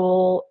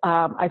school.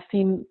 I've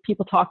seen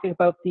people talking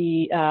about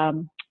the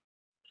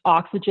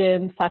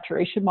oxygen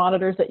saturation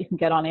monitors that you can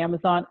get on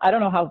Amazon. I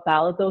don't know how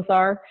valid those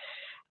are.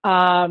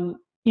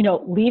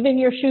 Leaving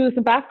your shoes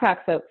and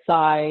backpacks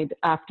outside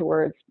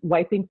afterwards,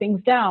 wiping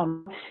things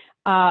down.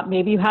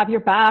 Maybe you have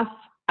your bath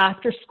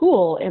after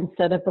school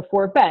instead of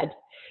before bed.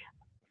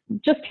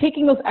 Just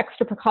taking those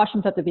extra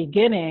precautions at the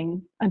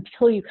beginning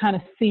until you kind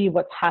of see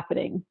what's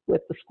happening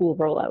with the school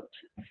rollout.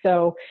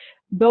 So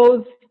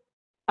those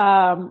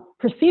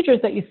procedures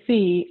that you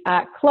see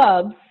at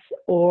clubs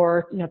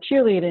or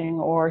cheerleading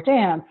or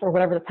dance or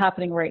whatever that's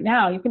happening right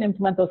now, you can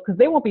implement those because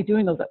they won't be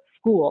doing those at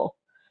school.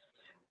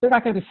 They're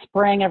not going to be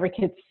spraying every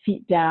kid's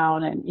feet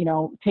down and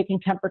taking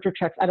temperature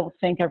checks, I don't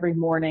think, every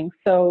morning.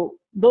 So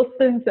those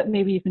things that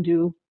maybe you can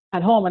do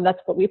at home, and that's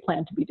what we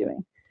plan to be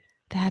doing.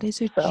 That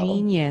is a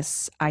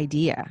genius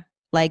idea.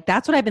 Like,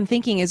 that's what I've been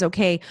thinking is,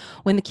 okay,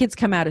 when the kids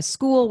come out of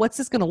school, what's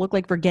this going to look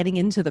like for getting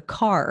into the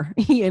car,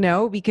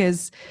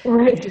 because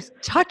they've just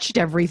touched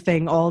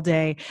everything all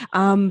day.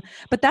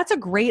 But that's a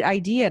great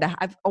idea to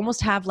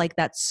almost have like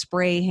that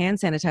spray hand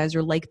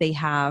sanitizer like they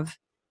have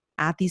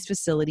at these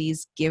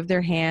facilities, give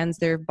their hands,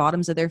 their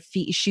bottoms of their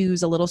feet,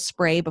 shoes, a little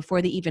spray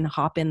before they even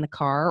hop in the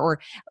car.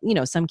 Or,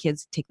 some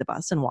kids take the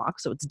bus and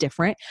walk, so it's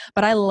different.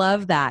 But I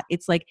love that.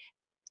 It's like,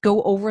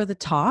 go over the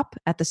top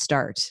at the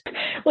start.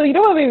 Well,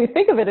 what made me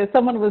think of it is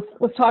someone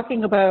was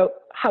talking about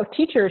how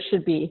teachers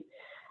should be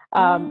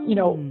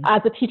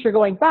As a teacher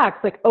going back,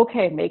 it's like,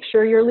 okay, make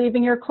sure you're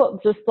leaving your clothes,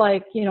 just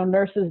like,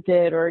 nurses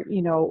did, or,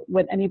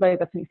 when anybody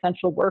that's an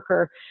essential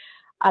worker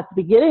at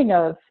the beginning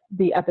of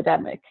the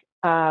epidemic,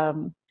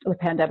 the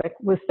pandemic,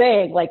 was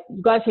saying, like,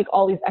 you got to take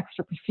all these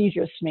extra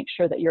procedures to make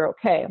sure that you're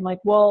okay. I'm like,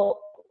 well,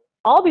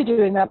 I'll be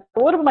doing that,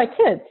 but what about my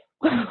kids?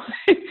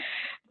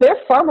 They're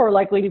far more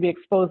likely to be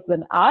exposed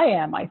than I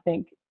am, I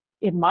think,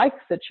 in my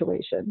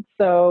situation.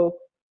 So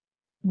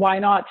why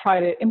not try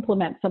to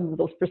implement some of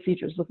those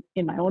procedures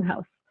in my own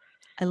house?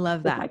 I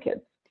love that. With my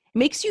kids.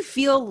 Makes you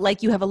feel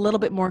like you have a little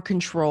bit more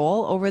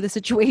control over the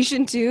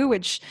situation too,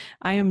 which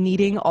I am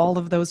needing all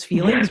of those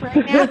feelings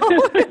right now.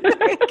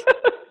 Like,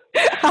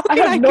 how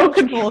can I have no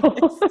control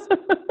this?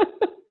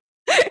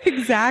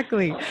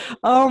 Exactly.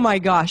 Oh my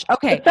gosh.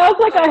 Okay. It sounds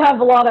like I have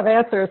a lot of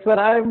answers, but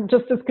I'm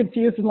just as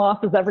confused and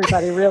lost as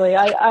everybody, really.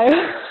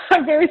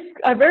 I'm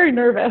very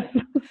nervous.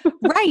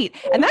 Right.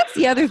 And that's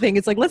the other thing.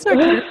 It's like, let's not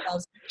kid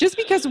ourselves. Just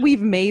because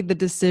we've made the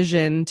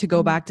decision to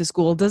go back to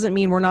school doesn't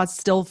mean we're not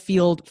still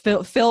filled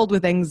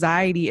with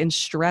anxiety and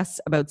stress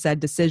about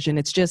said decision.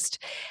 It's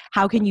just,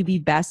 how can you be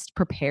best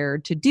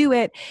prepared to do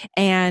it?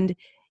 And,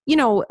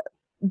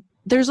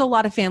 there's a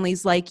lot of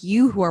families like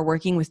you who are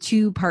working with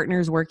two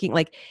partners working,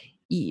 like,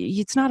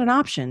 it's not an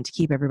option to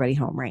keep everybody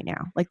home right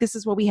now. Like, this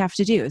is what we have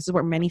to do. This is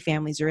where many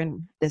families are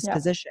in this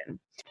position.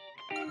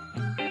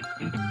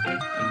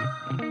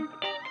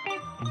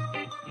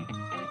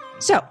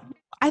 So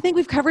I think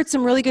we've covered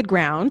some really good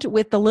ground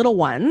with the little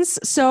ones.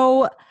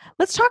 So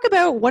let's talk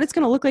about what it's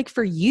going to look like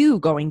for you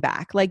going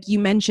back. Like you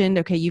mentioned,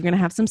 okay, you're going to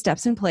have some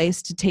steps in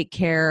place to take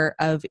care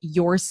of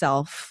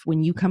yourself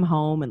when you come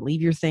home and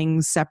leave your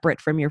things separate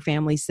from your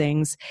family's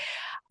things.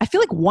 I feel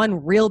like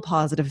one real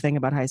positive thing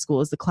about high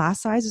school is the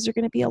class sizes are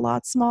going to be a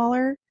lot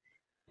smaller.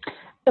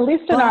 At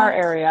least in our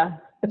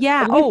area.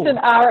 Yeah. At least in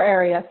our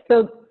area.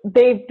 So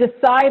they've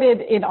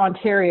decided in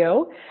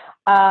Ontario,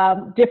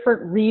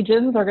 different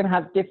regions are going to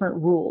have different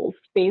rules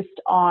based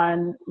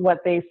on what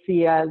they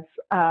see as,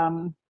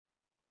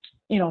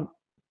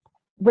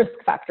 risk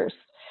factors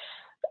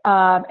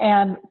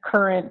and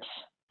current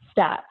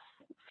stats.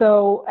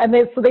 So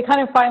they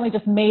kind of finally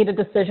just made a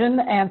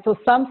decision. And so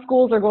some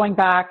schools are going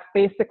back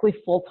basically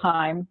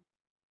full-time,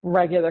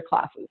 regular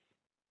classes.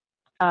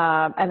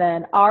 And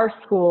then our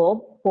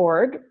school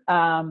board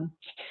are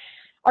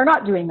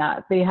not doing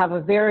that. They have a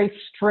very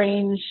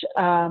strange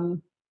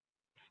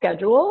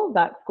schedule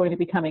that's going to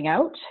be coming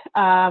out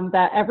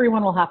that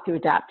everyone will have to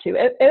adapt to.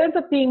 It ends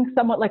up being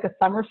somewhat like a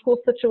summer school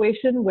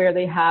situation where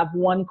they have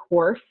one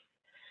course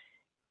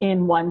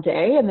in one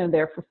day and they're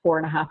there for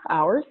 4.5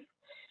 hours.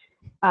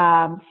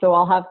 So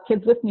I'll have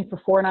kids with me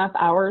for 4.5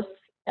 hours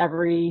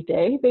every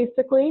day,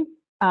 basically.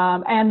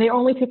 And they're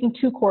only taking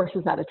 2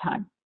 courses at a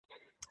time.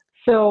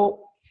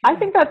 So I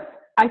think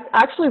I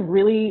actually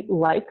really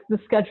like the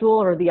schedule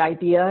or the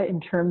idea in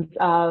terms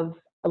of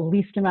the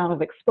least amount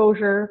of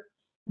exposure.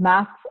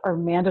 Masks are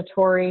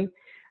mandatory.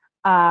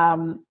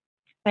 And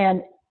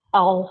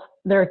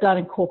they're done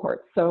in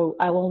cohorts. So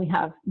I'll only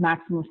have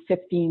maximum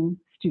 15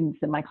 students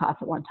in my class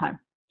at one time.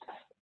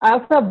 I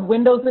also have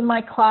windows in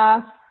my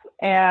class.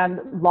 And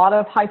a lot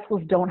of high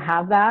schools don't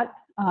have that,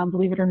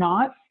 believe it or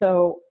not.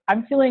 So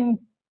I'm feeling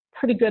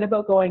pretty good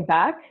about going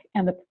back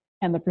and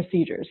the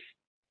procedures.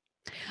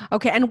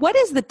 Okay. And what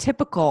is the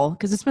typical,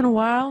 because it's been a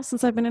while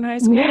since I've been in high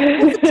school,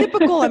 what's the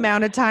typical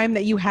amount of time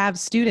that you have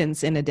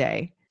students in a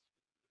day?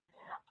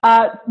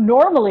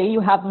 Normally you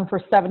have them for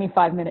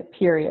 75-minute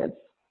periods,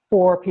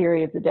 4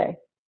 periods a day.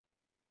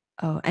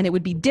 Oh, and it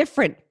would be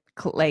different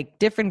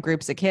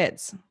groups of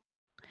kids.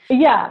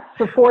 Yeah,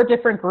 so 4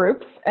 different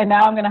groups. And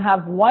now I'm going to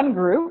have one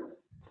group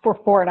for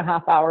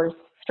 4.5 hours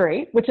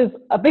straight, which is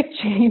a big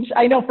change.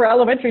 I know for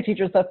elementary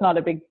teachers, that's not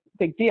a big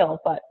deal,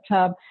 but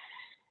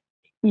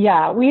we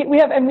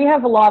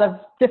have a lot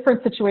of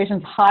different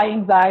situations, high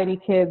anxiety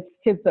kids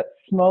that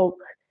smoke,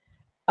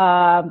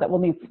 that will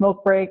need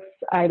smoke breaks.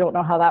 I don't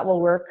know how that will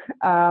work.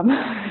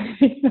 Right.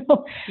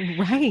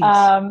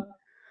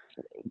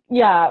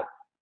 Yeah.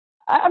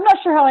 I'm not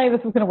sure how any of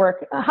this is going to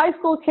work. High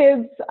school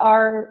kids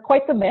are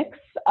quite the mix.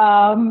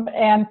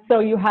 And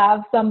so you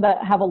have some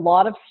that have a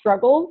lot of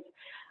struggles,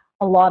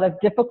 a lot of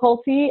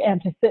difficulty,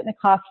 and to sit in a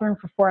classroom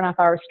for 4.5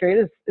 hours straight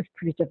is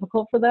pretty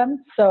difficult for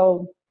them.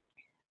 So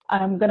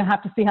I'm going to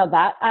have to see how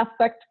that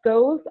aspect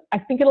goes. I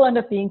think it'll end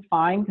up being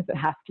fine because it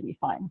has to be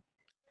fine.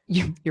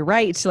 You're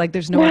right. So like,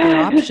 there's no other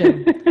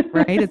option,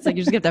 right? It's like,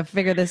 you just have to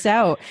figure this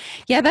out.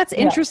 Yeah, that's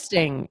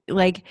interesting. Yeah.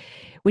 Like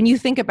when you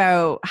think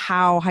about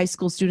how high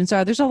school students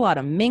are, there's a lot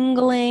of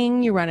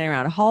mingling. You're running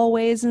around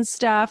hallways and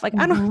stuff. Like,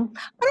 I don't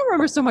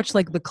remember so much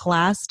like the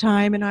class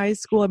time in high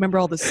school. I remember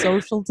all the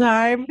social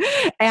time.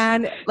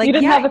 And like, you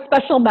didn't have a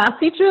special math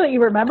teacher that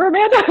you remember,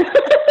 Amanda?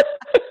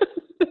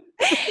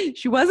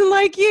 She wasn't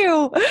like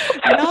you.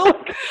 No.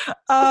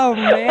 Oh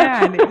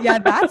man. Yeah,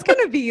 that's going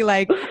to be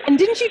like, and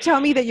didn't you tell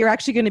me that you're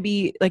actually going to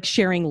be like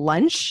sharing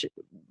lunch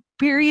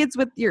periods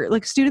with your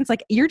like students?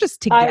 Like you're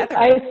just together.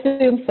 I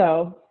assume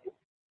so.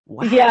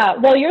 Wow. Yeah.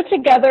 Well, you're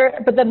together,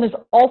 but then there's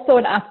also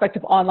an aspect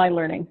of online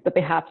learning that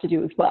they have to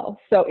do as well.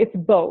 So it's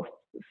both.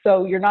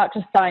 So you're not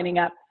just signing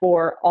up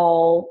for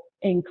all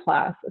in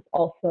class, it's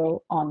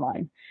also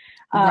online.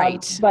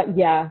 Right. But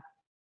yeah,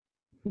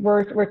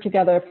 we're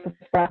together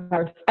for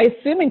hours, I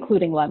assume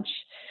including lunch.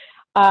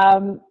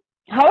 How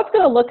it's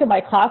going to look in my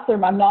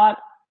classroom, I'm not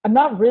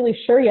really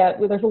sure yet.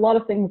 There's a lot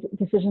of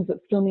decisions that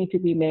still need to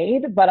be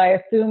made, but I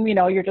assume,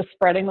 you're just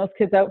spreading those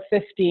kids out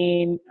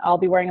 15. I'll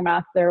be wearing a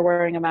mask, they're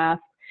wearing a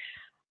mask.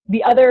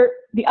 The other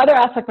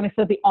aspect when I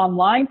said the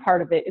online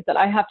part of it is that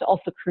I have to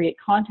also create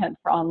content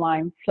for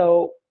online.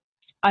 So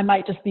I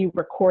might just be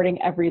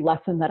recording every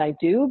lesson that I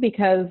do,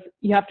 because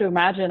you have to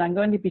imagine I'm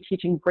going to be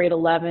teaching grade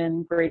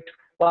 11, grade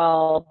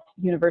 12,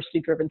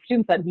 university-driven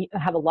students that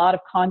have a lot of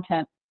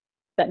content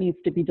that needs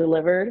to be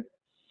delivered.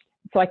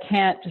 So I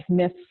can't just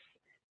miss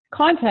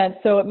content.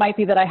 So it might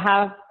be that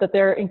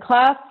they're in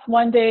class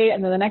one day,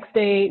 and then the next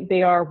day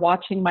they are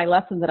watching my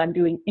lesson that I'm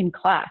doing in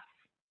class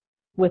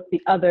with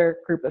the other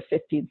group of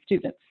 15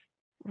 students.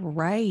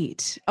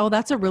 Right. Oh,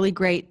 that's a really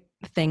great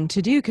thing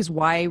to do, because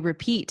why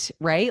repeat,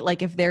 right?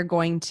 Like if they're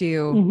going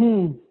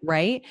to,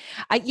 right?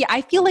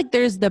 I feel like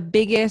there's the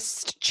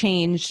biggest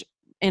change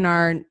in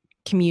our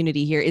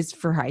community here is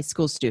for high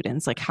school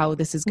students, like how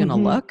this is going to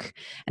look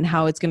and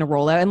how it's going to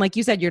roll out. And like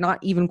you said, you're not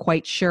even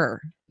quite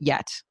sure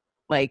yet.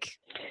 Like,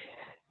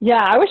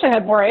 yeah, I wish I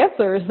had more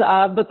answers,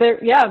 but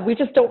we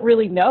just don't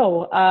really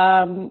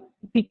know.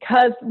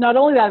 Because not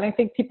only that, I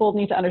think people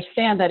need to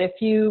understand that if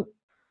you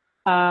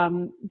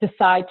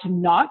decide to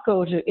not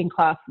go to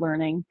in-class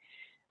learning,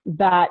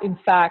 that in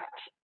fact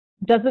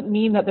doesn't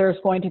mean that there's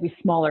going to be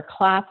smaller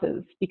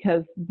classes,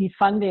 because the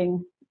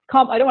funding,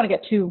 I don't want to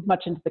get too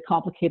much into the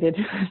complicated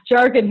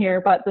jargon here,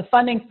 but the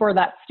funding for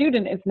that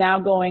student is now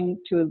going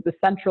to the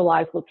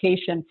centralized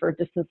location for a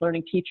distance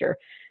learning teacher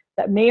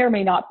that may or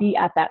may not be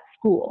at that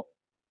school.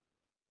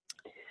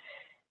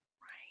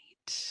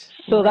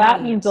 So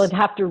that means they'll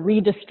have to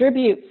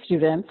redistribute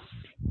students.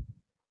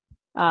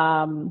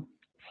 So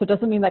it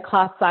doesn't mean that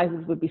class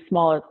sizes would be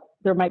smaller.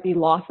 There might be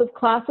loss of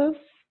classes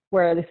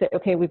where they say,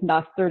 okay, we've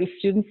lost 30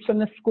 students from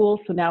this school,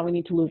 so now we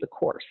need to lose a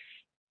course.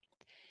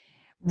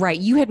 Right.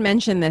 You had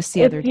mentioned this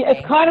the other day.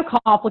 It's kind of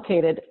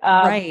complicated.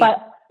 Right.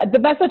 But the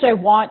message I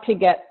want to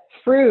get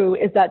through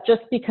is that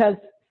just because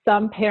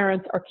some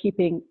parents are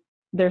keeping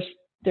their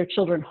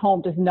children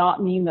home does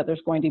not mean that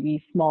there's going to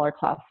be smaller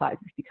class sizes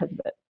because of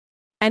it.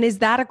 And is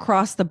that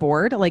across the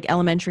board, like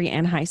elementary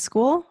and high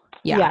school?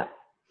 Yeah.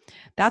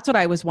 That's what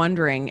I was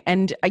wondering.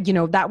 And, I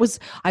was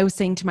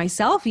saying to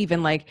myself,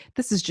 even like,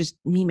 this is just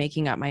me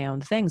making up my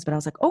own things, but I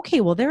was like, okay,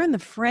 well, they're in the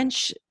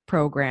French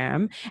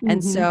program.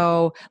 And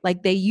so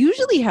like they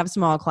usually have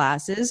small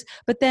classes,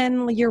 but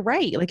then you're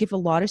right. Like if a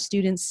lot of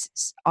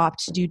students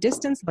opt to do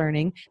distance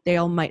learning,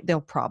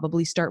 they'll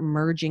probably start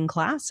merging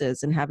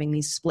classes and having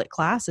these split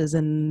classes,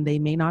 and they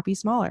may not be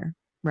smaller.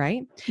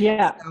 Right?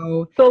 Yeah.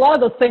 So a lot of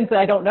those things that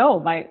I don't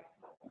know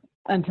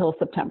until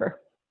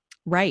September.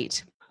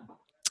 Right.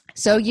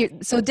 So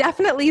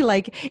definitely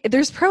like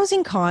there's pros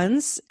and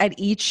cons at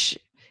each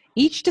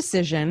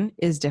decision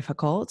is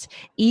difficult.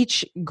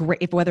 Each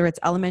grade, whether it's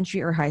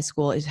elementary or high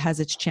school, it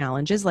has its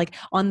challenges. Like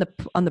on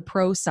the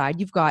pro side,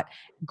 you've got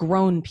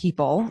grown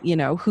people,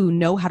 who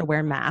know how to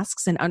wear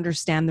masks and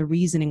understand the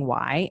reasoning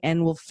why,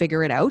 and will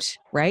figure it out,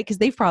 right? Because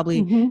they've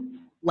probably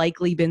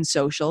likely been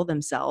social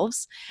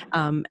themselves,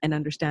 and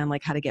understand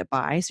like how to get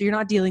by. So you're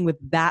not dealing with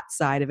that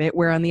side of it,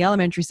 where on the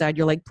elementary side,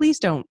 you're like, please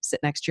don't sit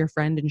next to your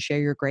friend and share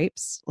your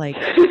grapes. Like,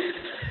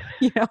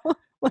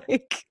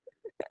 like,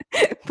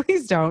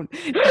 please don't.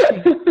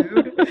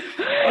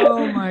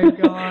 Oh my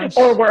gosh.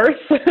 Or worse.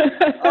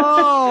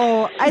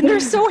 Oh, and they're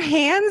so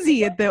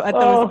handsy at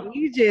those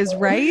ages,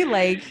 right?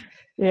 Like,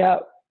 yeah.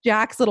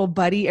 Jack's little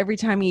buddy, every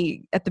time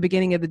at the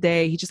beginning of the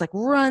day, he just like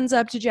runs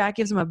up to Jack,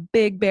 gives him a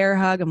big bear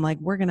hug. I'm like,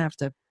 we're going to have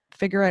to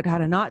figure out how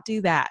to not do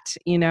that.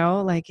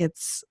 Like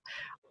it's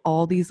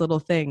all these little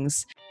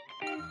things.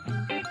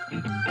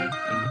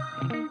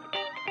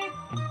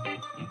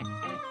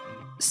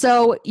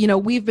 So,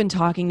 we've been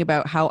talking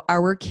about how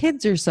our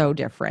kids are so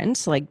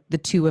different. Like the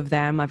two of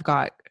them, I've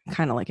got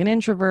kind of like an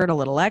introvert, a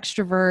little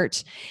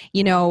extrovert,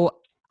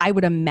 I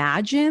would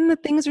imagine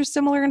that things are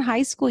similar in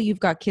high school.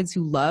 You've got kids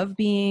who love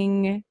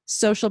being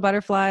social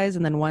butterflies,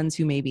 and then ones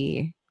who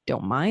maybe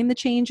don't mind the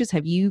changes.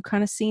 Have you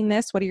kind of seen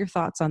this? What are your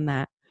thoughts on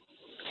that?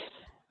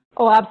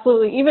 Oh,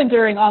 absolutely. Even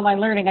during online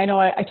learning, I know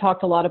I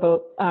talked a lot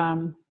about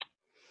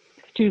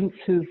students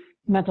whose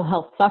mental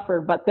health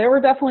suffered, but there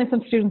were definitely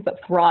some students that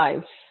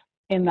thrived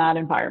in that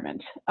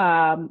environment.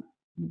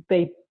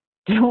 They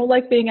don't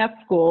like being at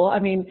school. I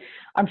mean,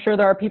 I'm sure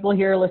there are people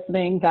here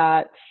listening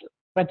that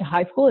went to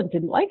high school and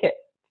didn't like it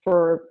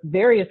for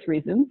various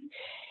reasons,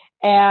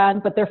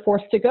 but they're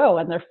forced to go,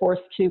 and they're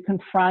forced to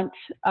confront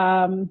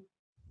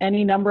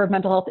any number of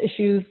mental health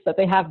issues that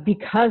they have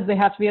because they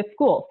have to be at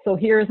school. So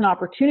here's an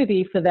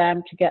opportunity for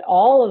them to get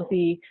all of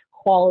the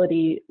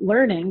quality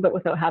learning, but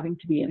without having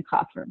to be in a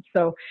classroom.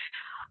 So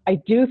I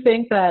do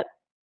think that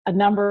a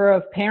number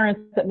of parents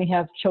that may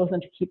have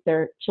chosen to keep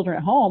their children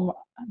at home,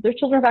 their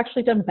children have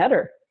actually done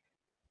better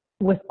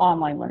with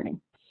online learning.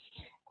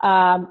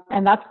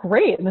 And that's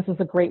great. And this is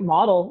a great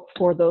model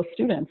for those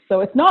students.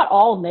 So it's not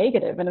all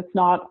negative, and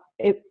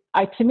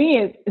to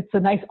me, it's a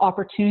nice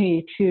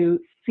opportunity to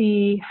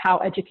see how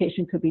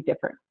education could be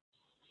different.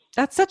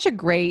 That's such a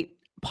great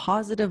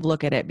positive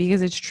look at it,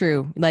 because it's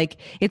true. Like,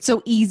 it's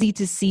so easy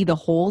to see the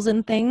holes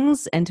in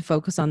things and to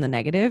focus on the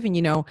negative.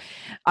 And,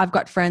 I've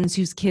got friends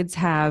whose kids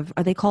are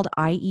they called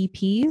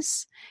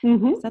IEPs?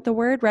 Mm-hmm. Is that the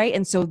word, right?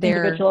 And so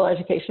they're individual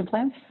education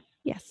plans.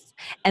 Yes.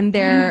 And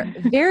they're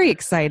very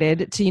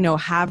excited to,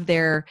 have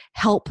their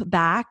help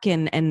back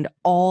and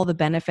all the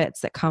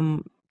benefits that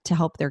come to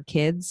help their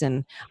kids.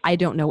 And I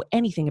don't know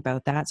anything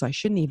about that, so I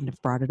shouldn't even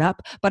have brought it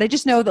up. But I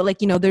just know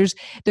that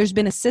there's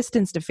been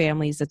assistance to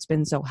families that's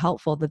been so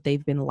helpful that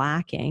they've been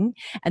lacking.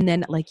 And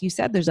then, like you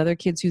said, there's other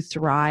kids who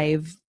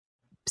thrive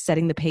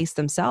setting the pace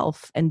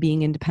themselves and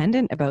being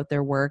independent about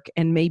their work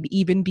and maybe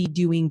even be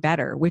doing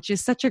better, which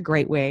is such a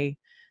great way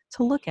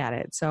to look at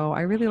it. So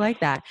I really like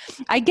that.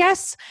 I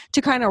guess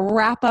to kind of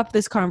wrap up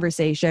this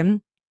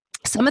conversation,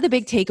 some of the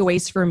big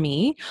takeaways for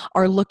me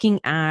are looking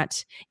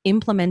at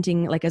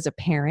implementing, like as a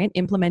parent,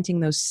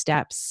 implementing those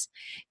steps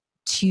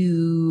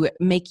to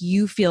make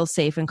you feel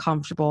safe and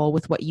comfortable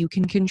with what you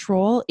can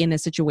control in a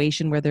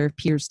situation where there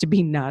appears to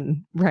be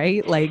none,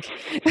 right? Like,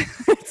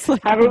 it's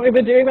like, haven't we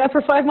been doing that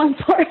for 5 months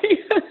already?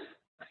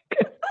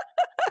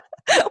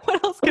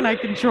 What else can I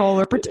control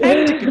or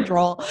pretend to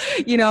control?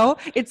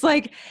 It's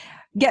like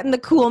getting the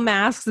cool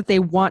masks that they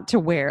want to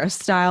wear, a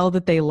style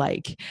that they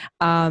like.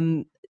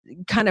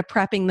 Kind of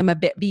prepping them a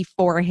bit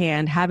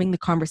beforehand, having the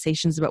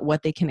conversations about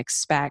what they can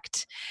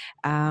expect.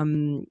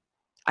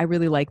 I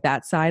really like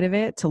that side of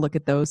it, to look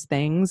at those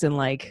things and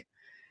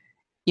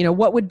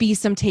what would be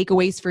some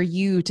takeaways for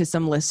you to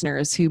some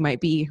listeners who might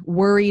be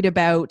worried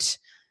about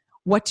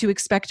what to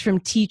expect from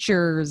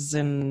teachers,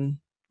 and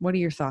what are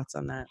your thoughts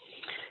on that?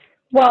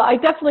 Well, I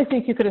definitely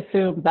think you could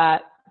assume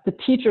that the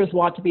teachers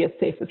want to be as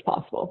safe as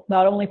possible,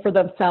 not only for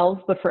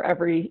themselves, but for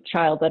every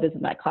child that is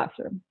in that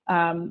classroom.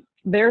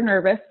 They're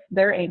nervous,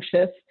 they're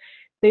anxious,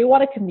 they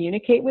want to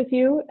communicate with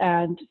you,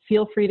 and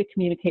feel free to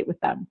communicate with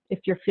them if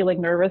you're feeling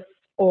nervous.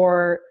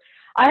 Or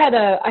I had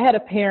a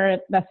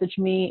parent message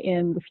me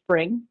in the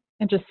spring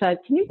and just said,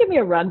 can you give me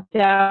a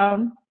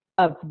rundown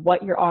of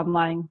what your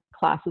online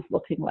class is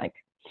looking like?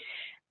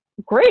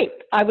 Great,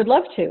 I would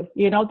love to.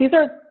 These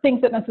are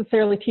things that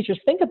necessarily teachers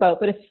think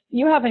about, but if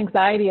you have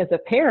anxiety as a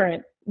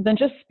parent, then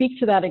just speak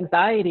to that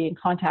anxiety and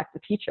contact the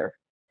teacher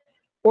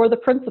or the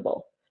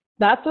principal.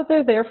 That's what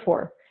they're there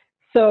for.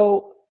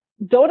 So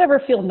don't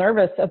ever feel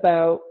nervous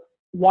about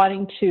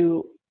wanting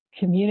to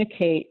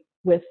communicate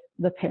with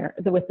the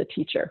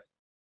teacher.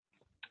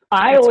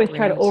 I always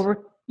try to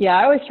over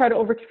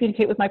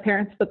communicate with my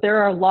parents, but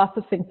there are lots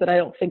of things that I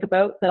don't think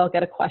about that I'll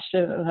get a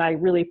question, and I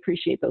really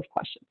appreciate those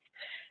questions,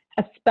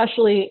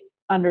 especially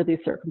under these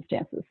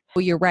circumstances.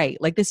 Well, you're right.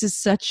 Like, this is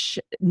such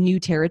new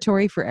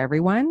territory for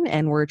everyone,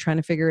 and we're trying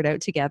to figure it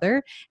out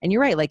together. And you're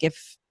right. Like,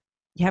 if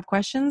you have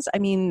questions,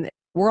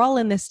 we're all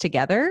in this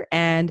together.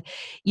 And,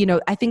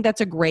 I think that's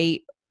a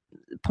great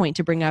point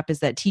to bring up, is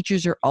that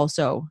teachers are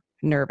also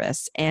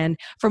nervous. And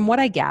from what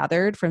I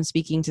gathered from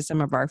speaking to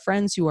some of our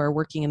friends who are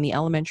working in the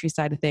elementary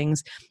side of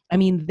things,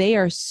 they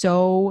are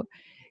so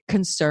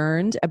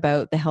concerned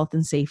about the health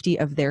and safety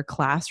of their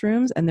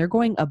classrooms, and they're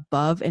going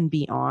above and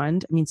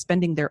beyond.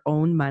 Spending their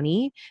own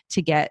money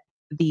to get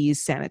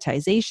these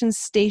sanitization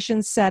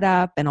stations set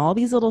up and all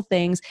these little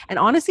things. And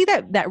honestly,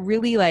 that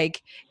really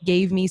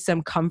gave me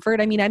some comfort.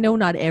 I know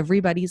not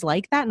everybody's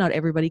like that. Not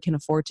everybody can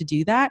afford to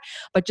do that,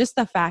 but just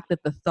the fact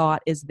that the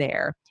thought is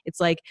there. It's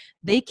like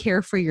they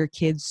care for your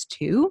kids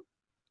too.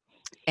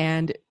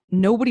 And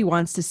nobody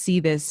wants to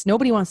see this.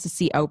 Nobody wants to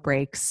see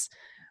outbreaks.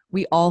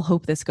 We all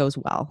hope this goes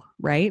well,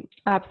 right?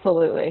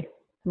 Absolutely.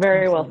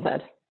 Very well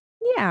said.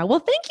 Yeah.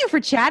 Well, thank you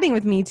for chatting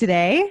with me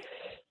today.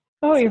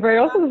 Oh, you're very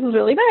welcome. This was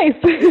really nice.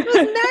 It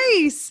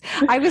was nice.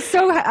 I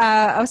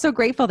was so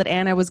grateful that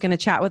Anna was going to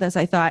chat with us.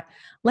 I thought,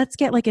 let's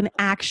get an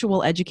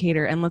actual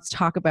educator and let's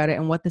talk about it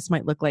and what this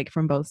might look like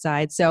from both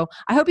sides. So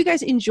I hope you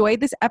guys enjoyed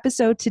this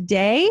episode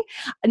today.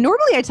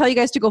 Normally I tell you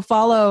guys to go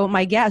follow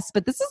my guests,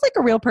 but this is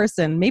a real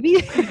person.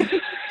 Maybe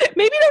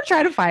don't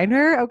try to find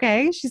her.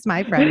 Okay. She's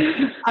my friend.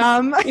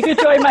 You can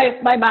join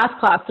my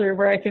math class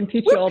where I can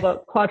teach you all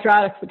about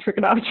quadratics and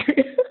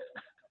trigonometry.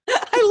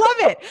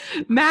 I love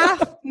it.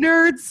 Math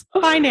nerds.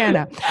 Find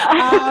Anna.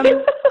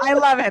 I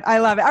love it.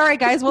 All right,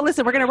 guys. Well,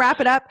 listen, we're going to wrap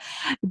it up.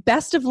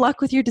 Best of luck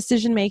with your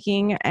decision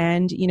making.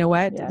 And you know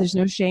what? Yes. There's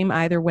no shame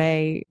either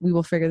way. We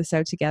will figure this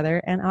out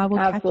together, and I will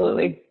catch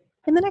you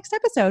in the next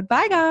episode.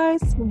 Bye,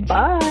 guys.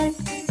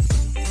 Bye.